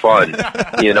for fun.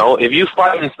 If you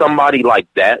fighting somebody like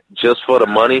that just for the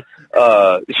money,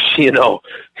 he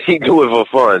do it for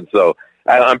fun. So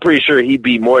I'm pretty sure he'd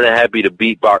be more than happy to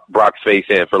beat Brock's face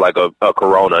in for like a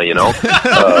Corona,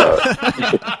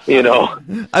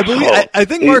 I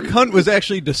think Mark Hunt was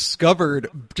actually discovered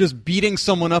just beating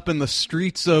someone up in the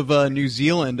streets of New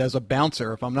Zealand as a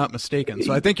bouncer, if I'm not mistaken.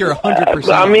 So I think you're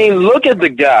 100%. I mean, look at the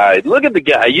guy. I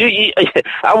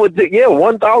would think,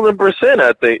 1,000%.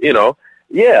 I think,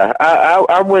 Yeah,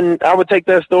 I wouldn't. I would take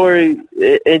that story,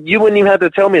 and you wouldn't even have to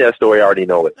tell me that story. I already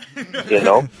know it.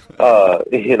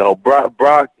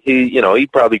 Brock. He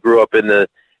probably grew up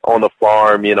on the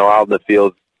farm, out in the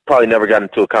fields. Probably never got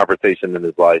into a confrontation in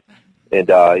his life. And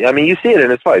you see it in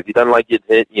his fights. He doesn't like get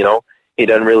hit. He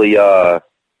doesn't really. He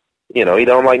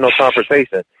don't like no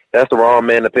confrontation. That's the wrong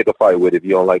man to pick a fight with if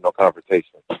you don't like no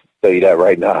confrontation. Tell you that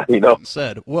right now,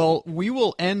 Said. Well, we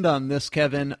will end on this,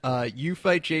 Kevin. You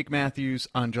fight Jake Matthews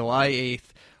on July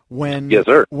 8th. Yes,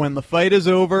 sir. When the fight is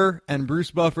over and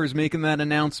Bruce Buffer's making that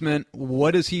announcement,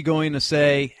 what is he going to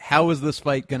say? How is this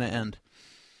fight going to end?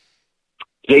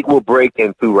 Jake will break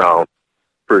in 2 rounds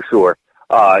for sure.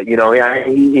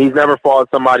 He's never fought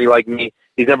somebody like me.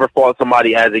 He's never fought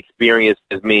somebody as experienced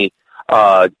as me.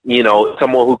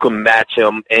 Someone who can match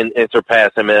him and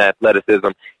surpass him in athleticism.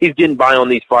 He's getting by on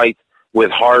these fights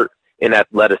with heart and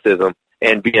athleticism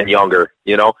and being younger.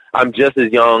 I'm just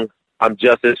as young. I'm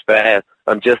just as fast.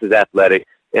 I'm just as athletic,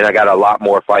 and I got a lot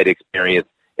more fight experience.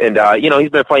 And, he's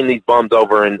been fighting these bums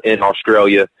over in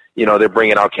Australia. They're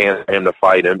bringing out Canada for him to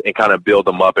fight him and kind of build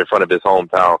him up in front of his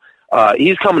hometown.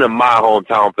 He's coming to my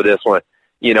hometown for this one.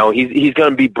 He's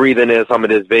going to be breathing in some of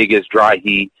this Vegas dry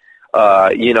heat.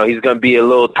 He's going to be a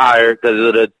little tired because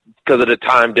of the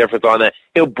time difference on that.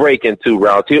 He'll break in 2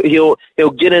 rounds. He'll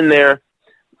get in there.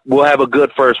 We'll have a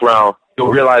good first round. He'll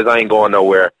realize I ain't going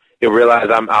nowhere. He'll realize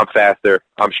I'm faster,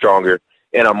 I'm stronger,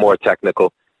 and I'm more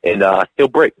technical, and he'll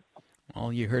break.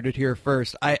 Well, you heard it here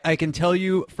first. I can tell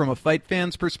you from a fight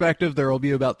fan's perspective, there will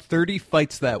be about 30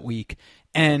 fights that week.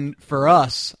 And for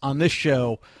us on this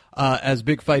show, as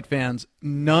big fight fans,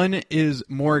 none is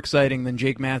more exciting than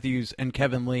Jake Matthews and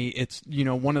Kevin Lee. It's,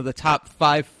 one of the top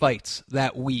 5 fights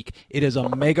that week. It is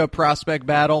a mega prospect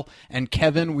battle. And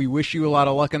Kevin, we wish you a lot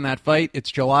of luck in that fight.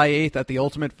 It's July 8th at the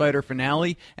Ultimate Fighter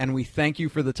finale, and we thank you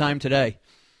for the time today.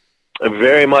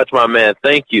 Very much, my man.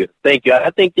 Thank you.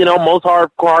 I think, most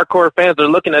hardcore fans are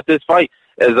looking at this fight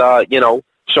as,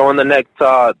 showing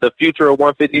the future of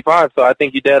 155. So I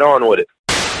think you're dead on with it.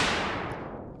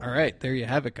 All right, there you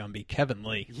have it, Gumby. Kevin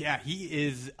Lee. Yeah, he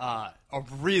is a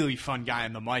really fun guy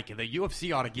in the mic. The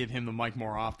UFC ought to give him the mic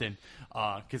more often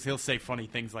because he'll say funny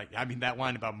things like, that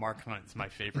line about Mark Hunt is my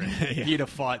favorite. Yeah. He'd have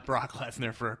fought Brock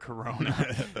Lesnar for a Corona.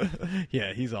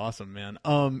 Yeah, he's awesome, man.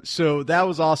 So that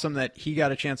was awesome that he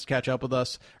got a chance to catch up with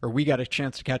us, or we got a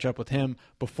chance to catch up with him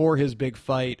before his big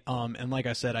fight. And like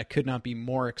I said, I could not be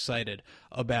more excited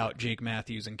about Jake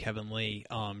Matthews and Kevin Lee.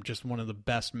 Just one of the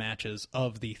best matches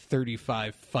of the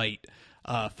 35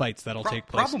 fights that'll take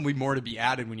place. Probably more to be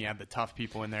added when you have the tough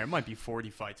people in there. It might be 40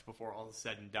 fights before all is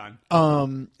said and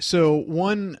done. So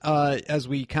one, as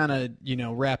we kind of,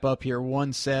 wrap up here,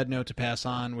 one sad note to pass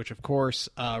on, which of course,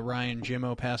 Ryan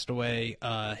Jimmo passed away,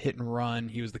 hit and run.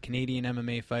 He was the Canadian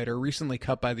MMA fighter, recently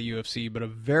cut by the UFC, but a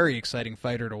very exciting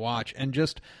fighter to watch, and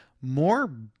just more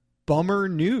bummer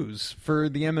news for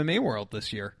the MMA world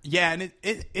this year. Yeah, and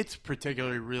it's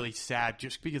particularly really sad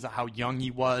just because of how young he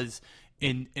was.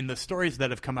 In the stories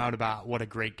that have come out about what a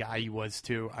great guy he was,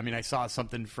 too. I saw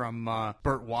something from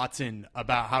Burt Watson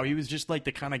about how he was just like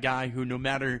the kind of guy who no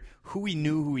matter who he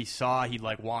knew, who he saw, he'd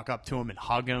like walk up to him and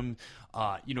hug him.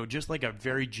 Just like a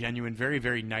very genuine, very,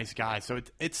 very nice guy. So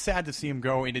it's sad to see him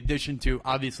go, in addition to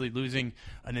obviously losing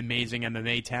an amazing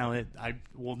MMA talent. I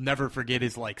will never forget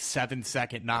his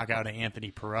 7-second knockout of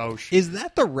Anthony Perosh. Is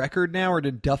that the record now, or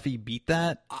did Duffy beat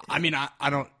that? I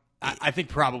don't... I think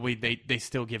probably they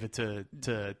still give it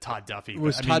to Todd Duffy.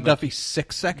 Was Todd Duffy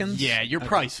 6 seconds? Yeah, you're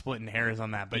probably splitting hairs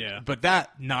on that. But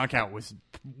that knockout was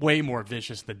way more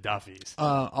vicious than Duffy's.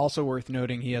 Also worth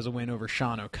noting, he has a win over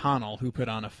Sean O'Connell, who put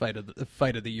on a fight of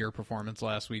the year performance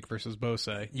last week versus Bose.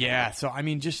 Yeah, so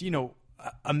just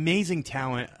amazing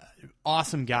talent,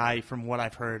 awesome guy from what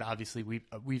I've heard. Obviously,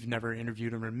 we've never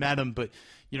interviewed him or met him, but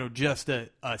just a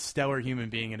stellar human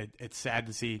being, and it's sad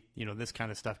to see this kind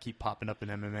of stuff keep popping up in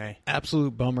MMA.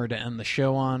 Absolute bummer to end the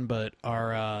show on, but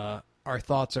our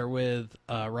thoughts are with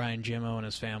Ryan Jimmo and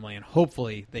his family, and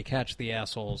hopefully they catch the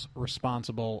assholes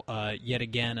responsible yet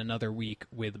again another week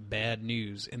with bad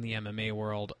news in the MMA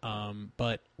world.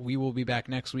 But we will be back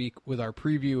next week with our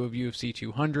preview of UFC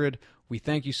 200. We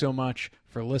thank you so much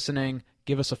for listening.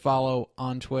 Give us a follow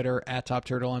on Twitter at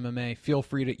TopTurtleMMA. Feel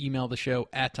free to email the show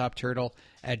at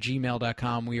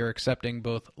TopTurtle@gmail.com. We are accepting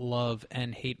both love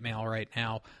and hate mail right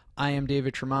now. I am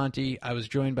David Tremonti. I was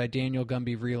joined by Daniel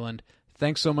Gumby Vreeland.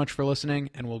 Thanks so much for listening,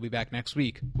 and we'll be back next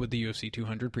week with the UFC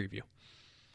 200 preview.